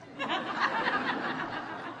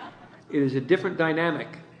 It is a different dynamic.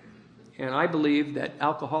 And I believe that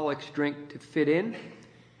alcoholics drink to fit in,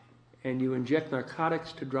 and you inject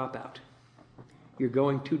narcotics to drop out. You're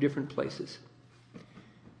going 2 different places.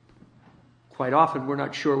 Quite often, we're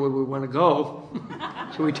not sure where we want to go,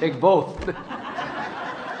 so we take both.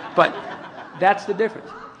 But that's the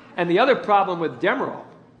difference. And the other problem with Demerol,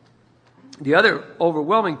 the other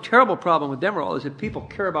overwhelming, terrible problem with Demerol is that people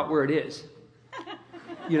care about where it is.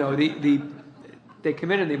 They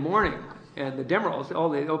come in the morning, and the Demerol,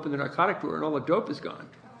 they open the narcotic drawer, and all the dope is gone.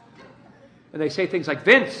 And they say things like,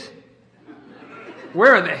 Vince,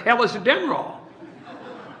 where in the hell is the Demerol?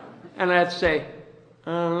 And I have to say,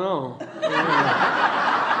 I don't know.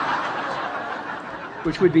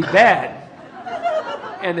 Which would be bad.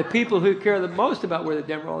 And the people who care the most about where the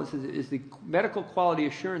Demerol is the Medical Quality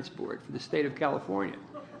Assurance Board for the state of California.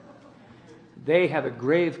 They have a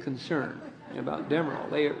grave concern about Demerol.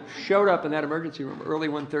 They showed up in that emergency room early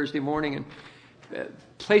one Thursday morning and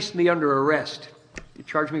placed me under arrest. They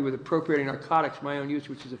charged me with appropriating narcotics for my own use,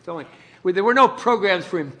 which is a felony. There were no programs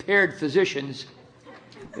for impaired physicians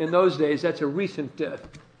in those days. That's a recent...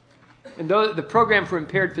 the program for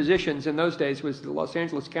impaired physicians in those days was the Los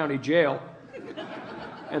Angeles County Jail.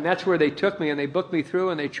 And that's where they took me, and they booked me through,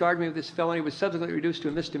 and they charged me with this felony. It was subsequently reduced to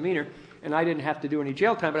a misdemeanor, and I didn't have to do any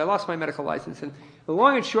jail time, but I lost my medical license. And the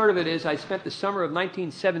long and short of it is I spent the summer of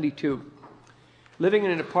 1972 living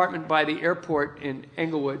in an apartment by the airport in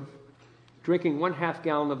Englewood, drinking 1/2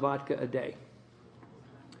 gallon of vodka a day.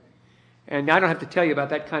 And I don't have to tell you about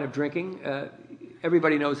that kind of drinking.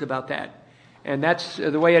 Everybody knows about that. And that's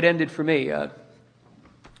the way it ended for me.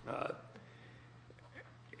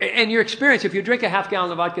 And your experience, if you drink a 1/2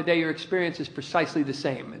 gallon of vodka a day, your experience is precisely the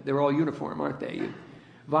same. They're all uniform, aren't they? You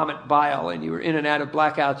vomit bile, and you're in and out of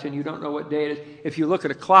blackouts, and you don't know what day it is. If you look at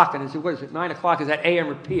a clock and say, what is it, 9 o'clock, is that a.m.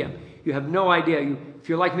 or p.m.? You have no idea. If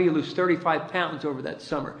you're like me, you lose 35 pounds over that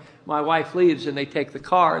summer. My wife leaves, and they take the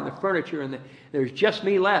car and the furniture, and there's just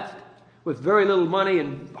me left with very little money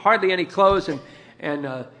and hardly any clothes, and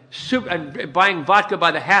buying vodka by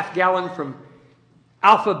the 1/2 gallon from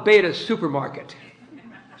Alpha Beta Supermarket.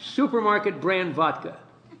 Supermarket brand vodka.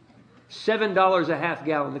 $7 a 1/2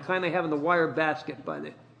 gallon, the kind they have in the wire basket by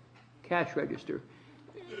the cash register.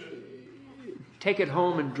 Take it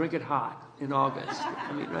home and drink it hot in August.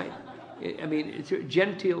 I mean, right? It's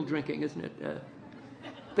genteel drinking, isn't it?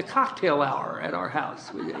 The cocktail hour at our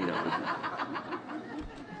house.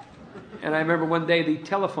 And I remember one day the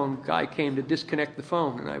telephone guy came to disconnect the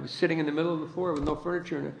phone, and I was sitting in the middle of the floor with no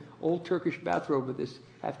furniture in an old Turkish bathrobe with this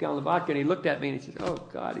 1/2 gallon of vodka, and he looked at me and he said, "Oh,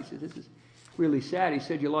 God," he said, "this is really sad." He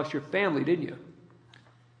said, "You lost your family, didn't you?"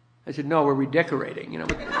 I said, "No, we're redecorating."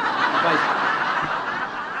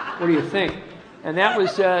 What do you think? And that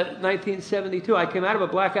was 1972. I came out of a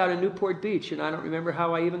blackout in Newport Beach, and I don't remember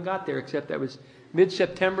how I even got there, except that was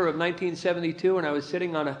mid-September of 1972, and I was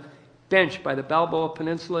sitting on a bench by the Balboa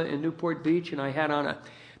Peninsula in Newport Beach, and I had on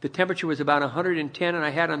the temperature was about 110, and I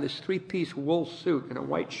had on this 3-piece wool suit and a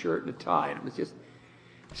white shirt and a tie, and it was just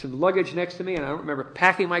some luggage next to me, and I don't remember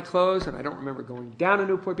packing my clothes, and I don't remember going down to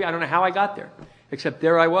Newport Beach. I don't know how I got there, except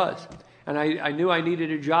there I was. And I knew I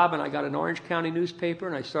needed a job, and I got an Orange County newspaper,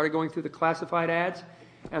 and I started going through the classified ads,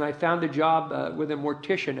 and I found a job with a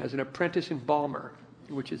mortician as an apprentice embalmer,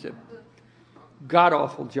 which is a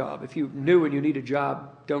god-awful job. If you knew and you need a job,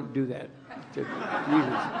 don't do that.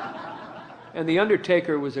 And the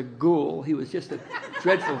undertaker was a ghoul. He was just a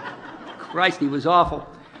dreadful, Christ, he was awful.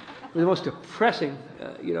 It was the most depressing,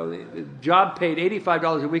 the job paid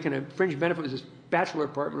 $85 a week, and a fringe benefit was this bachelor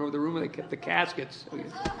apartment over the room where they kept the caskets.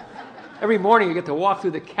 Every morning you get to walk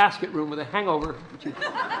through the casket room with a hangover, which would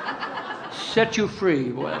set you free.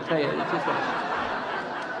 Boy, I'll tell you, it's just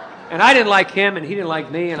and I didn't like him, and he didn't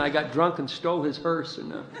like me, and I got drunk and stole his hearse.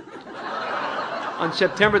 And on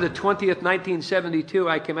September the 20th, 1972,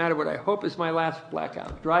 I came out of what I hope is my last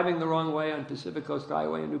blackout, driving the wrong way on Pacific Coast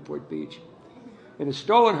Highway in Newport Beach in a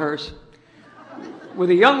stolen hearse with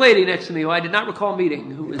a young lady next to me who I did not recall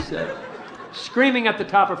meeting, who was screaming at the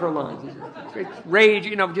top of her lungs. Rage,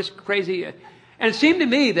 just crazy. And it seemed to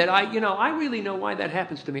me that I really know why that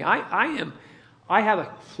happens to me. I have a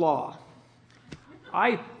flaw.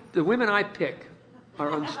 The women I pick are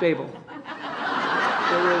unstable.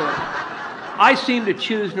 They really are. I seem to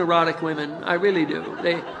choose neurotic women. I really do.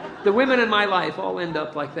 The women in my life all end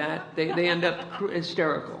up like that. They end up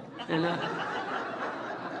hysterical.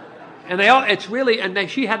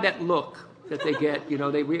 She had that look that they get.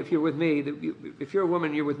 If you're with me, if you're a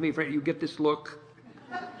woman, you're with me. You get this look,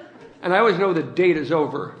 and I always know the date is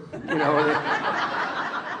over.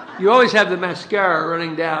 You always have the mascara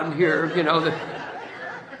running down here.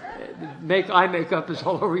 Eye makeup is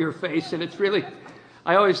all over your face, and it's really,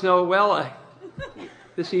 I always know,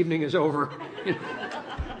 this evening is over.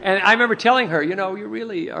 And I remember telling her, you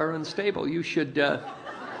really are unstable. You should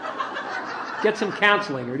get some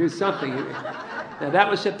counseling or do something. Now, that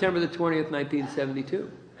was September the 20th,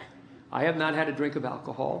 1972. I have not had a drink of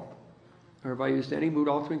alcohol, or have I used any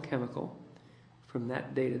mood-altering chemical from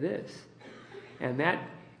that day to this. And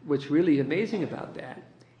what's really amazing about that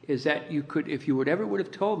is that you could, if you would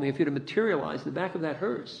have told me, if you'd have materialized in the back of that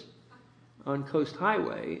hearse on Coast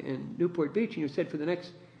Highway in Newport Beach, and you said for the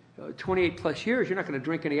next 28 plus years, you're not going to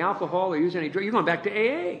drink any alcohol or use any drug, you're going back to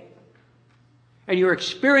AA. And your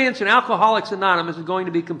experience in Alcoholics Anonymous is going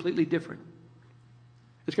to be completely different.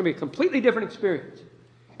 It's going to be a completely different experience.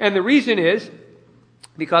 And the reason is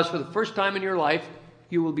because for the first time in your life,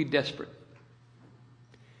 you will be desperate.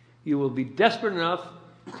 You will be desperate enough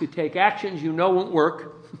to take actions you know won't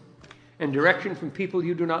work and direction from people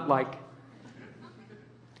you do not like.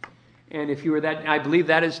 And if you were that, I believe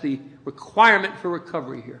that is the requirement for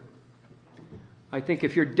recovery here. I think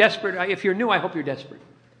if you're desperate, if you're new, I hope you're desperate.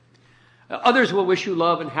 Others will wish you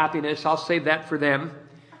love and happiness. I'll save that for them.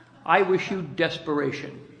 I wish you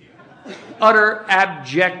desperation. Utter,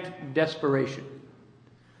 abject desperation.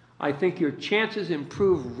 I think your chances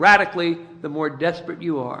improve radically the more desperate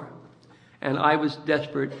you are. And I was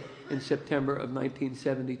desperate in September of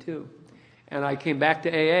 1972. And I came back to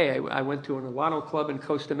AA. I went to an Alano club in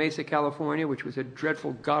Costa Mesa, California, which was a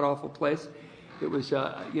dreadful, god-awful place. It was,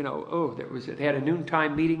 it had a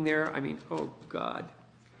noontime meeting there. I mean, oh, God.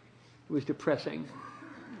 It was depressing.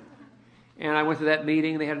 And I went to that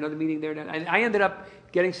meeting. They had another meeting there. And I ended up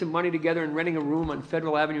getting some money together and renting a room on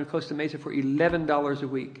Federal Avenue in Costa Mesa for $11 a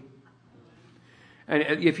week. And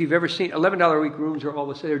if you've ever seen, $11 a week rooms are all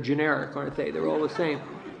the same. They're generic, aren't they? They're all the same.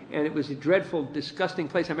 And it was a dreadful, disgusting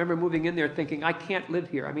place. I remember moving in there thinking, I can't live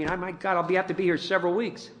here. I mean, my God, I'll have to be here several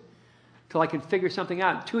weeks till I can figure something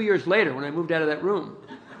out. 2 years later, when I moved out of that room,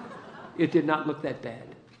 it did not look that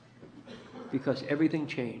bad because everything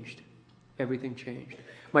changed. Everything changed.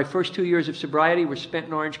 My first 2 years of sobriety were spent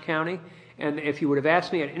in Orange County. And if you would have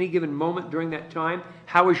asked me at any given moment during that time,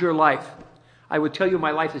 how was your life? I would tell you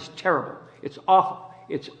my life is terrible. It's awful.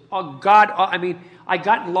 It's, oh God, I mean, I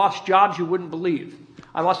got and lost jobs you wouldn't believe.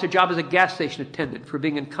 I lost a job as a gas station attendant for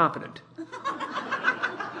being incompetent.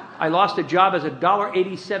 I lost a job as a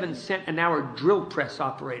 $1.87 an hour drill press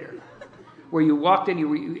operator, where you walked in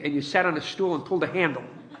and you sat on a stool and pulled a handle.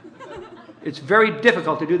 It's very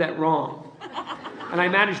difficult to do that wrong. And I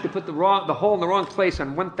managed to put the hole in the wrong place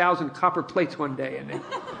on 1,000 copper plates one day.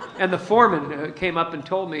 And the foreman came up and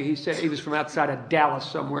told me, he said, he was from outside of Dallas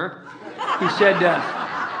somewhere. He said,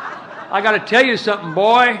 I got to tell you something,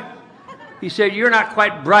 boy. He said, you're not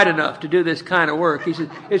quite bright enough to do this kind of work. He said,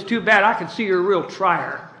 it's too bad. I can see you're a real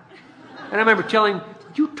trier. And I remember telling him,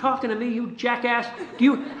 you talking to me, you jackass?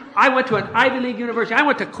 I went to an Ivy League university. I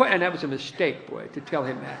went to, and that was a mistake, boy, to tell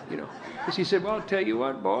him that, you know. Because he said, well, I'll tell you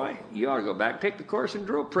what, boy, you ought to go back, take the course in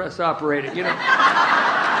drill press operating, you know.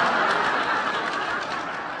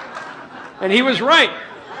 And he was right.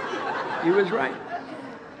 He was right.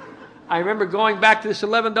 I remember going back to this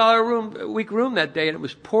 $11 a week room that day, and it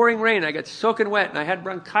was pouring rain. I got soaking wet, and I had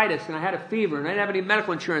bronchitis, and I had a fever, and I didn't have any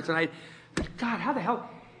medical insurance. And God, how the hell,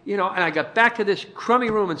 you know? And I got back to this crummy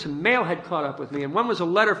room, and some mail had caught up with me. And one was a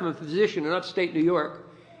letter from a physician in upstate New York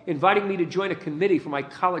inviting me to join a committee for my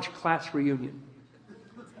college class reunion.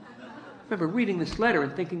 I remember reading this letter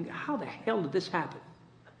and thinking, how the hell did this happen?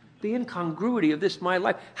 The incongruity of this, my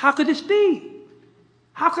life. How could this be?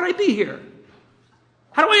 How could I be here?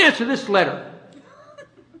 How do I answer this letter?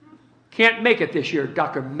 Can't make it this year,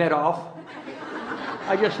 Dr. Medoff.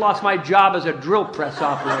 I just lost my job as a drill press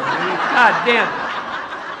operator. I mean, God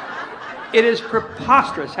damn. It is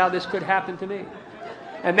preposterous how this could happen to me.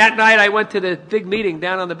 And that night I went to the big meeting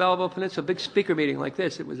down on the Belleville Peninsula, big speaker meeting like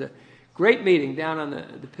this. It was a great meeting down on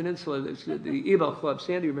the peninsula, the Ebel Club.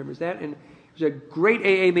 Sandy remembers that. And it was a great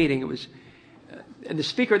AA meeting. It was... and the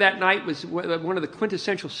speaker that night was one of the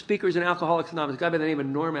quintessential speakers in Alcoholics Anonymous, a guy by the name of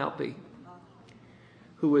Norm Alpe,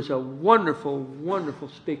 who was a wonderful, wonderful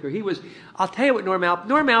speaker. He was, I'll tell you what Norm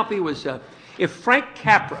Alpe was, if Frank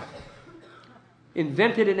Capra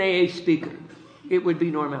invented an AA speaker, it would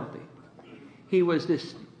be Norm Alpe. He was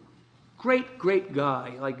this great, great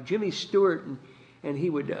guy, like Jimmy Stewart, and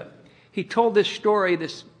he told this story,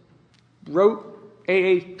 wrote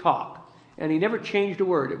AA talk. And he never changed a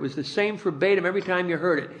word. It was the same verbatim every time you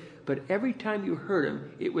heard it. But every time you heard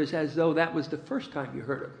him, it was as though that was the first time you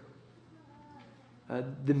heard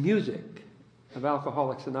him. The music of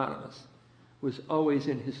Alcoholics Anonymous was always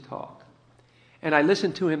in his talk. And I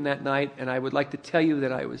listened to him that night, and I would like to tell you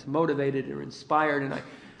that I was motivated or inspired,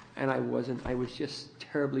 and I wasn't. I was just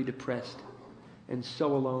terribly depressed and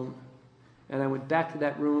so alone. And I went back to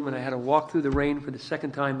that room, and I had to walk through the rain for the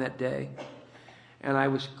second time that day. And I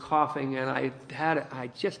was coughing, and I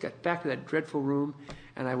just got back to that dreadful room,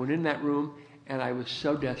 and I went in that room, and I was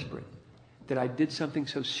so desperate that I did something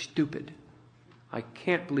so stupid. I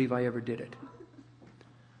can't believe I ever did it.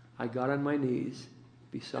 I got on my knees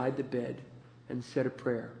beside the bed and said a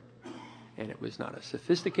prayer. And it was not a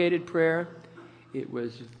sophisticated prayer. It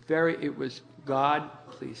was God,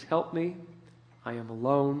 please help me. I am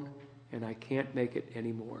alone, and I can't make it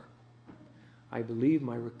anymore. I believe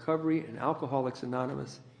my recovery in Alcoholics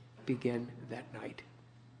Anonymous began that night.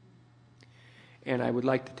 And I would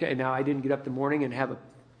like to tell you, now I didn't get up the morning and have a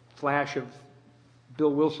flash of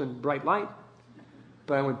Bill Wilson bright light,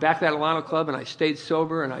 but I went back to that Alano Club and I stayed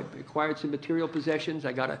sober and I acquired some material possessions.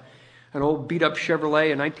 I got an old beat-up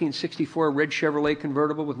Chevrolet, a 1964 red Chevrolet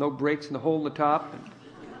convertible with no brakes and a hole in the top. And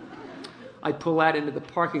I pull that into the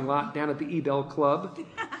parking lot down at the Ebel Club,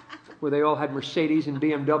 where they all had Mercedes and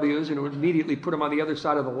BMWs, and it would immediately put them on the other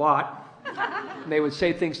side of the lot. And they would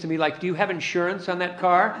say things to me like, do you have insurance on that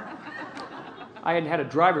car? I hadn't had a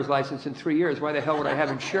driver's license in 3 years. Why the hell would I have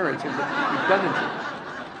insurance? It was redundancy.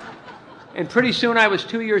 And pretty soon I was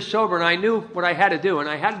 2 years sober, and I knew what I had to do, and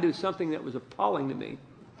I had to do something that was appalling to me.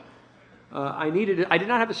 I did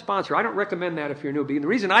not have a sponsor. I don't recommend that if you're new. The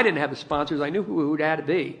reason I didn't have a sponsor is I knew who it had to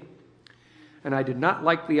be. And I did not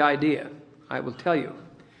like the idea, I will tell you.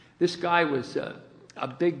 This guy was a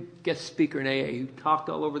big guest speaker in AA. He talked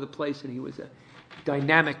all over the place, and he was a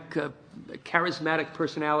dynamic, charismatic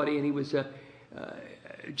personality, and he was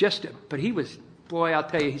but he was, boy, I'll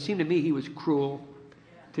tell you, he seemed to me he was cruel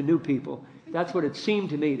to new people. That's what it seemed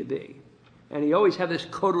to me to be. And he always had this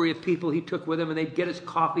coterie of people he took with him, and they'd get his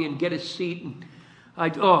coffee and get his seat.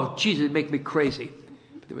 And Jesus, it'd make me crazy.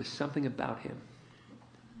 But there was something about him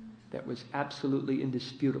that was absolutely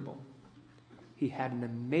indisputable. He had an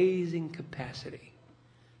amazing capacity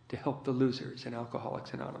to help the losers in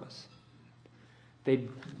Alcoholics Anonymous.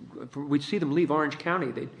 We'd see them leave Orange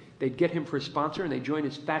County. They'd get him for a sponsor, and they'd join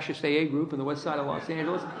his fascist AA group in the west side of Los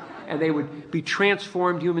Angeles, and they would be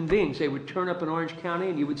transformed human beings. They would turn up in Orange County,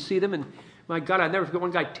 and you would see them, and my God, I'll never forget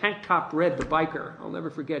one guy, Tank Top Red, the biker. I'll never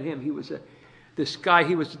forget him. He was this guy.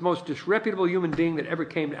 He was the most disreputable human being that ever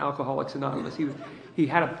came to Alcoholics Anonymous. He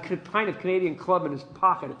had a pint of Canadian Club in his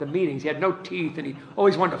pocket at the meetings. He had no teeth, and he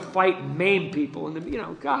always wanted to fight and maim people.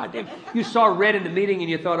 And God damn, you saw Red in the meeting, and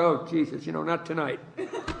you thought, oh Jesus, not tonight.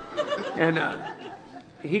 And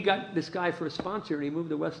he got this guy for a sponsor, and he moved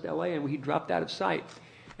to West LA, and he dropped out of sight.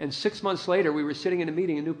 And 6 months later, we were sitting in a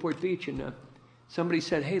meeting in Newport Beach, and somebody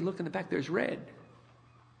said, hey, look in the back, there's Red.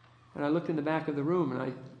 And I looked in the back of the room,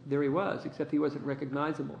 and there he was, except he wasn't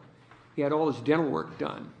recognizable. He had all his dental work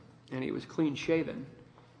done, and he was clean shaven,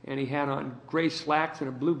 and he had on gray slacks and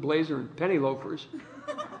a blue blazer and penny loafers.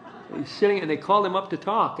 He's sitting, and they called him up to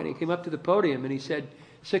talk, and he came up to the podium, and he said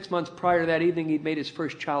 6 months prior to that evening, he'd made his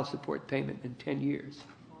first child support payment in 10 years.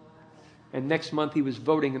 And next month, he was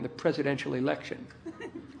voting in the presidential election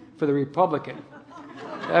for the Republican.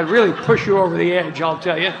 That'd really push you over the edge, I'll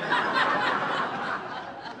tell you.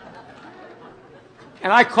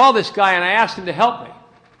 And I called this guy, and I asked him to help me.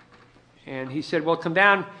 And he said, well, come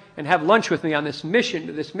down and have lunch with me on this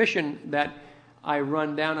mission that I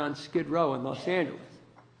run down on Skid Row in Los Angeles.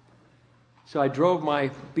 So I drove my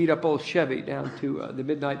beat-up old Chevy down to the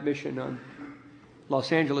Midnight Mission on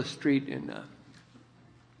Los Angeles Street in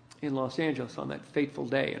Los Angeles on that fateful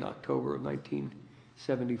day in October of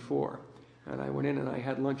 1974. And I went in and I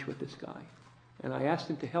had lunch with this guy. And I asked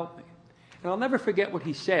him to help me. And I'll never forget what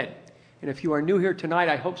he said. And if you are new here tonight,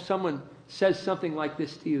 I hope someone says something like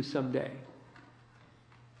this to you someday.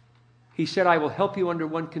 He said, I will help you under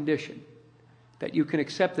one condition, that you can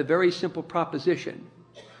accept the very simple proposition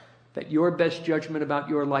that your best judgment about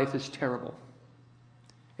your life is terrible,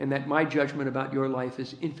 and that my judgment about your life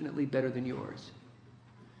is infinitely better than yours.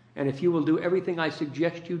 And if you will do everything I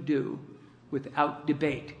suggest you do without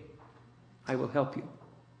debate, I will help you.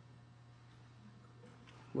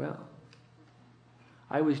 Well,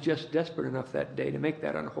 I was just desperate enough that day to make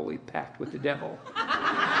that unholy pact with the devil.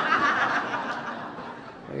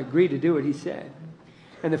 I agreed to do what he said.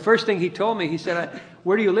 And the first thing he told me, he said,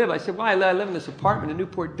 where do you live? I said, well, I live in this apartment in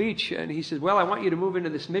Newport Beach. And he said, well, I want you to move into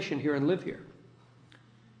this mission here and live here.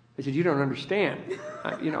 I said, you don't understand.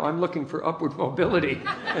 I'm looking for upward mobility.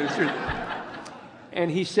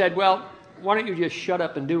 And he said, well, why don't you just shut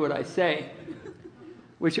up and do what I say?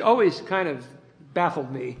 Which always kind of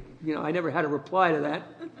baffled me. I never had a reply to that.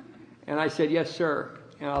 And I said, yes, sir,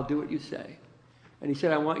 and I'll do what you say. And he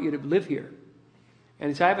said, I want you to live here. And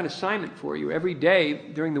he said, I have an assignment for you. Every day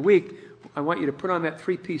during the week, I want you to put on that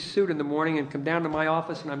three-piece suit in the morning and come down to my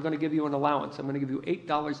office, and I'm going to give you an allowance. I'm going to give you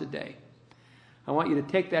 $8 a day. I want you to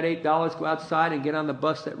take that $8, go outside and get on the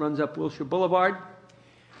bus that runs up Wilshire Boulevard.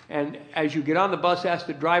 And as you get on the bus, ask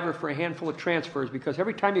the driver for a handful of transfers, because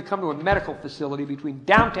every time you come to a medical facility between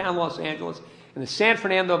downtown Los Angeles and the San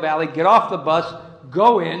Fernando Valley, get off the bus,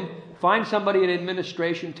 go in, find somebody in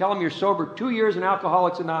administration, tell them you're sober 2 years in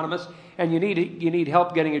Alcoholics Anonymous, and you need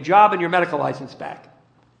help getting a job and your medical license back.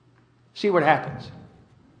 See what happens.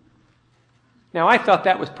 Now, I thought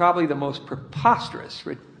that was probably the most preposterous,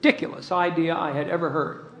 ridiculous idea I had ever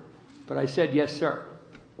heard. But I said, yes, sir.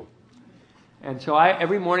 And so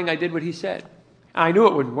every morning I did what he said. I knew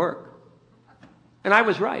it wouldn't work. And I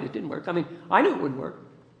was right. It didn't work. I knew it wouldn't work.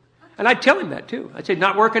 And I'd tell him that, too. I'd say,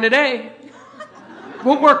 not working today.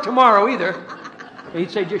 Won't work tomorrow either. And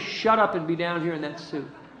he'd say, just shut up and be down here in that suit.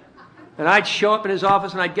 And I'd show up in his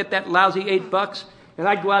office, and I'd get that lousy $8, and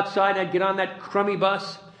I'd go outside, and I'd get on that crummy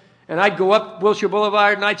bus, and I'd go up Wilshire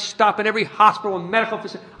Boulevard, and I'd stop in every hospital and medical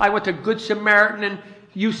facility. I went to Good Samaritan and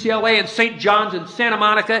UCLA and St. John's and Santa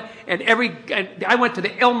Monica, and I went to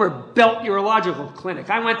the Elmer Belt Urological Clinic.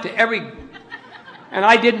 I went to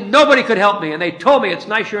And nobody could help me. And they told me, it's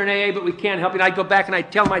nice you're in AA, but we can't help you. And I'd go back and I'd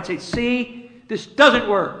tell them, I'd say, see, this doesn't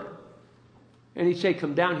work. And he'd say,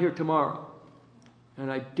 come down here tomorrow. And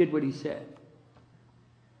I did what he said.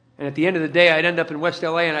 And at the end of the day, I'd end up in West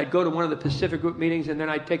LA and I'd go to one of the Pacific Group meetings and then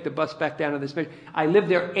I'd take the bus back down to this mission. I lived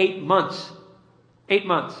there 8 months. 8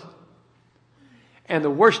 months. And the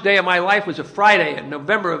worst day of my life was a Friday in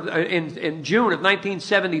in June of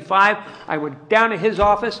 1975. I went down to his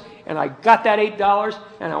office and I got that $8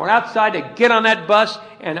 and I went outside to get on that bus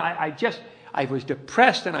and I was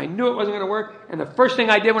depressed and I knew it wasn't going to work. And the first thing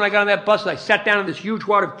I did when I got on that bus is I sat down in this huge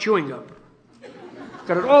wad of chewing gum.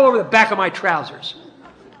 Got it all over the back of my trousers.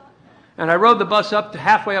 And I rode the bus up to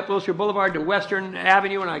halfway up Wilshire Boulevard to Western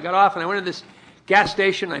Avenue and I got off and I went to this gas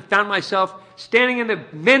station. And I found myself standing in the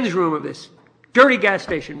men's room of this dirty gas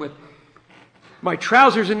station with my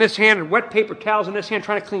trousers in this hand and wet paper towels in this hand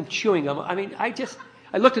trying to clean chewing gum. I mean, I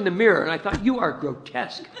looked in the mirror and I thought, you are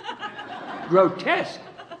grotesque. Grotesque.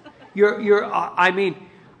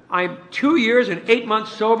 I'm 2 years and 8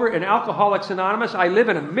 months sober in Alcoholics Anonymous. I live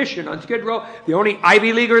in a mission on Skid Row, the only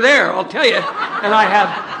Ivy Leaguer there, I'll tell you. And I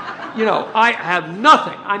have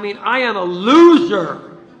nothing. I mean, I am a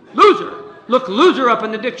loser. Loser. Look loser up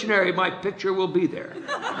in the dictionary. My picture will be there.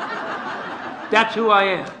 That's who I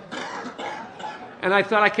am. And I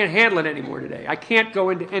thought, I can't handle it anymore today. I can't go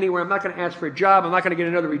into anywhere. I'm not going to ask for a job. I'm not going to get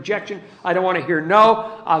another rejection. I don't want to hear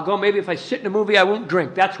no. I'll go, maybe if I sit in a movie, I won't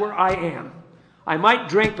drink. That's where I am. I might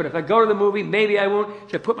drink, but if I go to the movie, maybe I won't.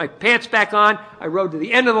 So I put my pants back on. I rode to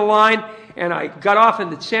the end of the line, and I got off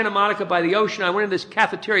in Santa Monica by the ocean. I went in this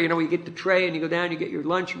cafeteria, where you get the tray, and you go down, you get your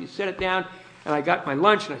lunch, and you set it down. And I got my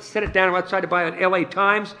lunch, and I set it down outside to buy an LA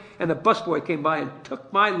Times, and the busboy came by and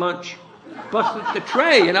took my lunch. Busted the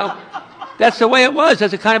tray, That's the way it was.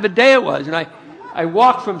 That's the kind of a day it was. And I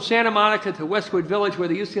walked from Santa Monica to Westwood Village where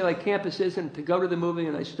the UCLA campus is and to go to the movie.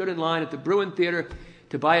 And I stood in line at the Bruin Theater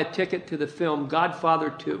to buy a ticket to the film Godfather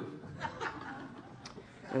 2.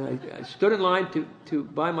 And I stood in line to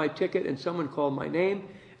buy my ticket and someone called my name.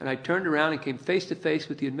 And I turned around and came face to face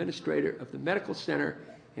with the administrator of the medical center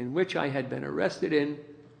in which I had been arrested in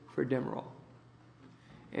for Demerol.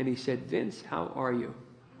 And he said, Vince, how are you?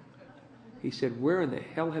 He said, where in the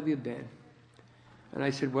hell have you been? And I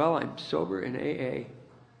said, well, I'm sober in AA,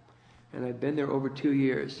 and I've been there over 2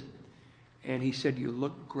 years. And he said, you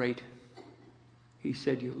look great. He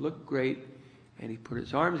said, you look great. And he put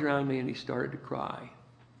his arms around me and he started to cry.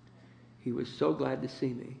 He was so glad to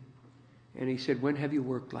see me. And he said, when have you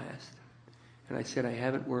worked last? And I said, I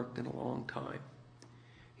haven't worked in a long time.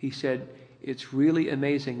 He said, it's really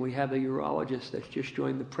amazing. We have a urologist that's just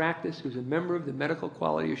joined the practice who's a member of the Medical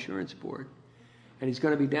Quality Assurance Board. And he's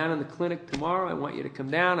going to be down in the clinic tomorrow. I want you to come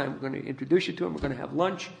down. I'm going to introduce you to him. We're going to have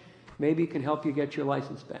lunch. Maybe he can help you get your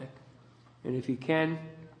license back. And if he can,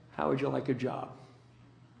 how would you like a job?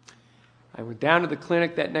 I went down to the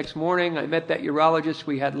clinic that next morning. I met that urologist.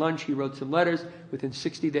 We had lunch. He wrote some letters. Within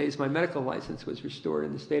 60 days, my medical license was restored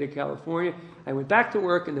in the state of California. I went back to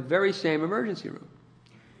work in the very same emergency room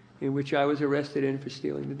in which I was arrested in for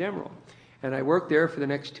stealing the Demerol. And I worked there for the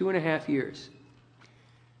next 2.5 years.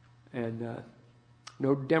 And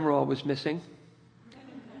no Demerol was missing.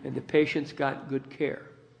 And the patients got good care.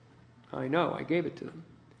 I know, I gave it to them.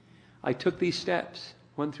 I took these steps,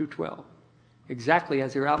 1 through 12, exactly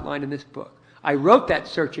as they're outlined in this book. I wrote that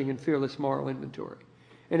Searching and Fearless Moral Inventory.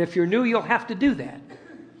 And if you're new, you'll have to do that.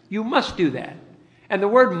 You must do that. And the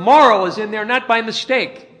word moral is in there not by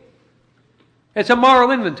mistake. It's a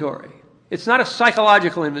moral inventory. It's not a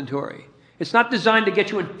psychological inventory. It's not designed to get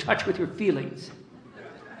you in touch with your feelings.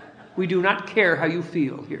 We do not care how you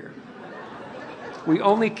feel here. We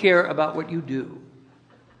only care about what you do.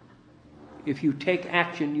 If you take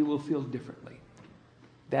action, you will feel differently.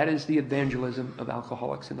 That is the evangelism of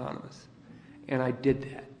Alcoholics Anonymous. And I did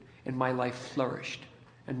that. And my life flourished.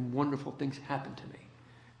 And wonderful things happened to me.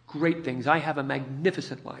 Great things. I have a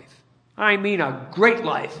magnificent life. I mean a great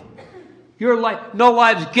life. Your life, no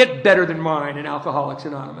lives get better than mine in Alcoholics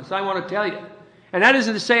Anonymous. I want to tell you. And that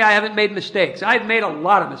isn't to say I haven't made mistakes. I've made a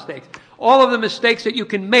lot of mistakes. All of the mistakes that you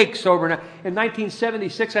can make sober. In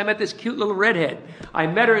 1976, I met this cute little redhead. I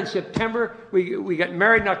met her in September. We got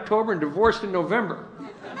married in October and divorced in November.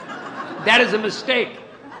 That is a mistake.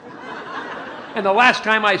 And the last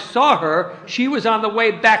time I saw her, she was on the way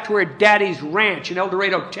back to her daddy's ranch in El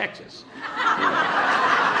Dorado, Texas.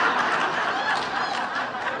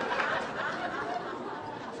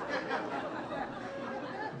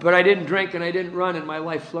 But I didn't drink and I didn't run and my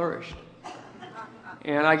life flourished.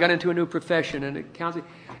 And I got into a new profession and counseling.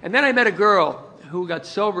 And then I met a girl who got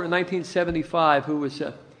sober in 1975 who was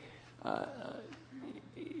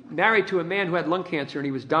married to a man who had lung cancer, and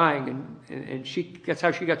he was dying, and that's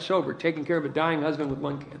how she got sober, taking care of a dying husband with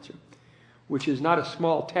lung cancer, which is not a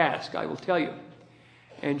small task, I will tell you.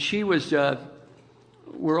 And she was,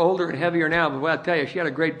 we're older and heavier now, but I'll tell you, she had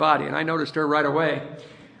a great body, and I noticed her right away.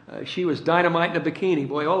 She was dynamite in a bikini.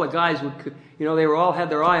 Boy, all the guys would, they were all had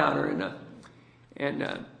their eye on her,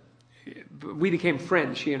 and we became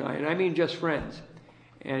friends, she and I mean just friends.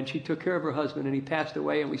 And she took care of her husband, and he passed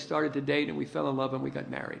away, and we started to date, and we fell in love, and we got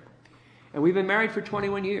married. And we've been married for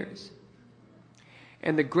 21 years.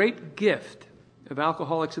 And the great gift of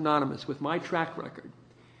Alcoholics Anonymous, with my track record,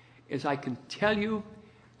 is I can tell you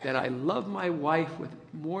that I love my wife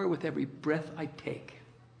more with every breath I take.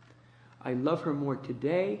 I love her more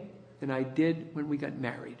today than I did when we got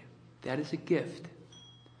married. That is a gift.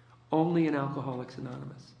 Only in Alcoholics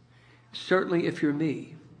Anonymous. Certainly if you're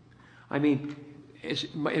me. I mean,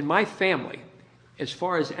 in my family, as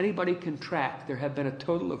far as anybody can track, there have been a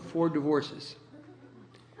total of 4 divorces.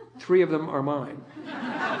 3 of them are mine.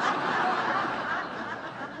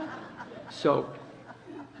 So,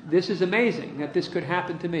 this is amazing that this could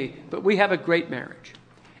happen to me. But we have a great marriage.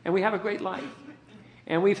 And we have a great life.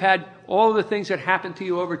 And we've had all of the things that happened to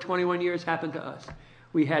you over 21 years happen to us.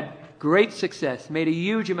 We had great success, made a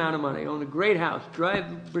huge amount of money, owned a great house,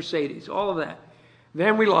 drive Mercedes, all of that.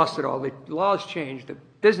 Then we lost it all. The laws changed, the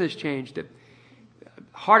business changed, the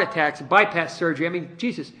heart attacks, bypass surgery. I mean,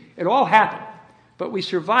 Jesus, it all happened. But we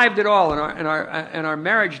survived it all, and our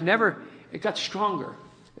marriage it got stronger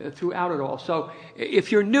throughout it all. So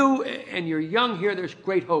if you're new and you're young here, there's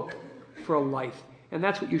great hope for a life. And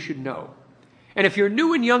that's what you should know. And if you're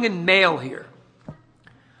new and young and male here,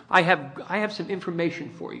 I have some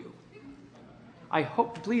information for you. I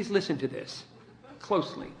hope, please listen to this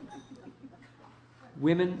closely.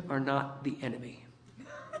 Women are not the enemy.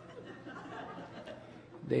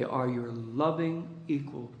 They are your loving,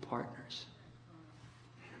 equal partners.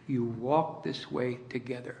 You walk this way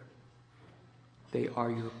together. They are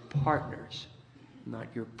your partners, not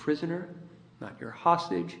your prisoner, not your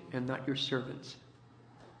hostage, and not your servants.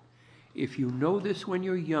 If you know this when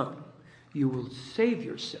you're young, you will save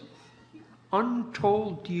yourself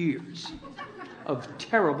untold years of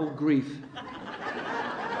terrible grief.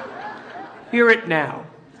 Hear it now.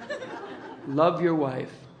 Love your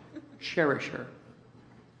wife. Cherish her.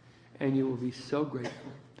 And you will be so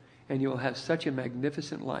grateful. And you will have such a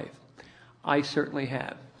magnificent life. I certainly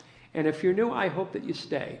have. And if you're new, I hope that you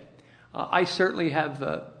stay. I certainly have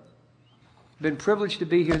been privileged to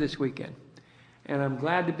be here this weekend. And I'm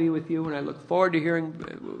glad to be with you, and I look forward to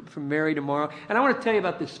hearing from Mary tomorrow. And I want to tell you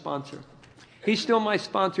about this sponsor. He's still my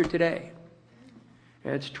sponsor today.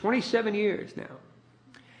 And it's 27 years now.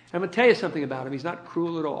 I'm going to tell you something about him. He's not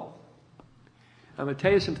cruel at all. I'm going to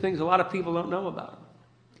tell you some things a lot of people don't know about him.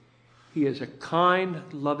 He is a kind,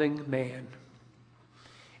 loving man.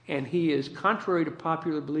 And he is, contrary to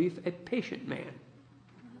popular belief, a patient man.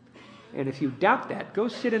 And if you doubt that, go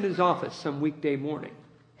sit in his office some weekday morning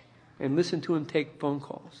and listen to him take phone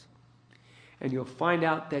calls. And you'll find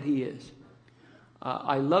out that he is.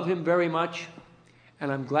 I love him very much,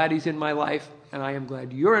 and I'm glad he's in my life, and I am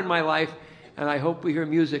glad you're in my life, and I hope we hear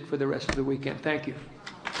music for the rest of the weekend. Thank you.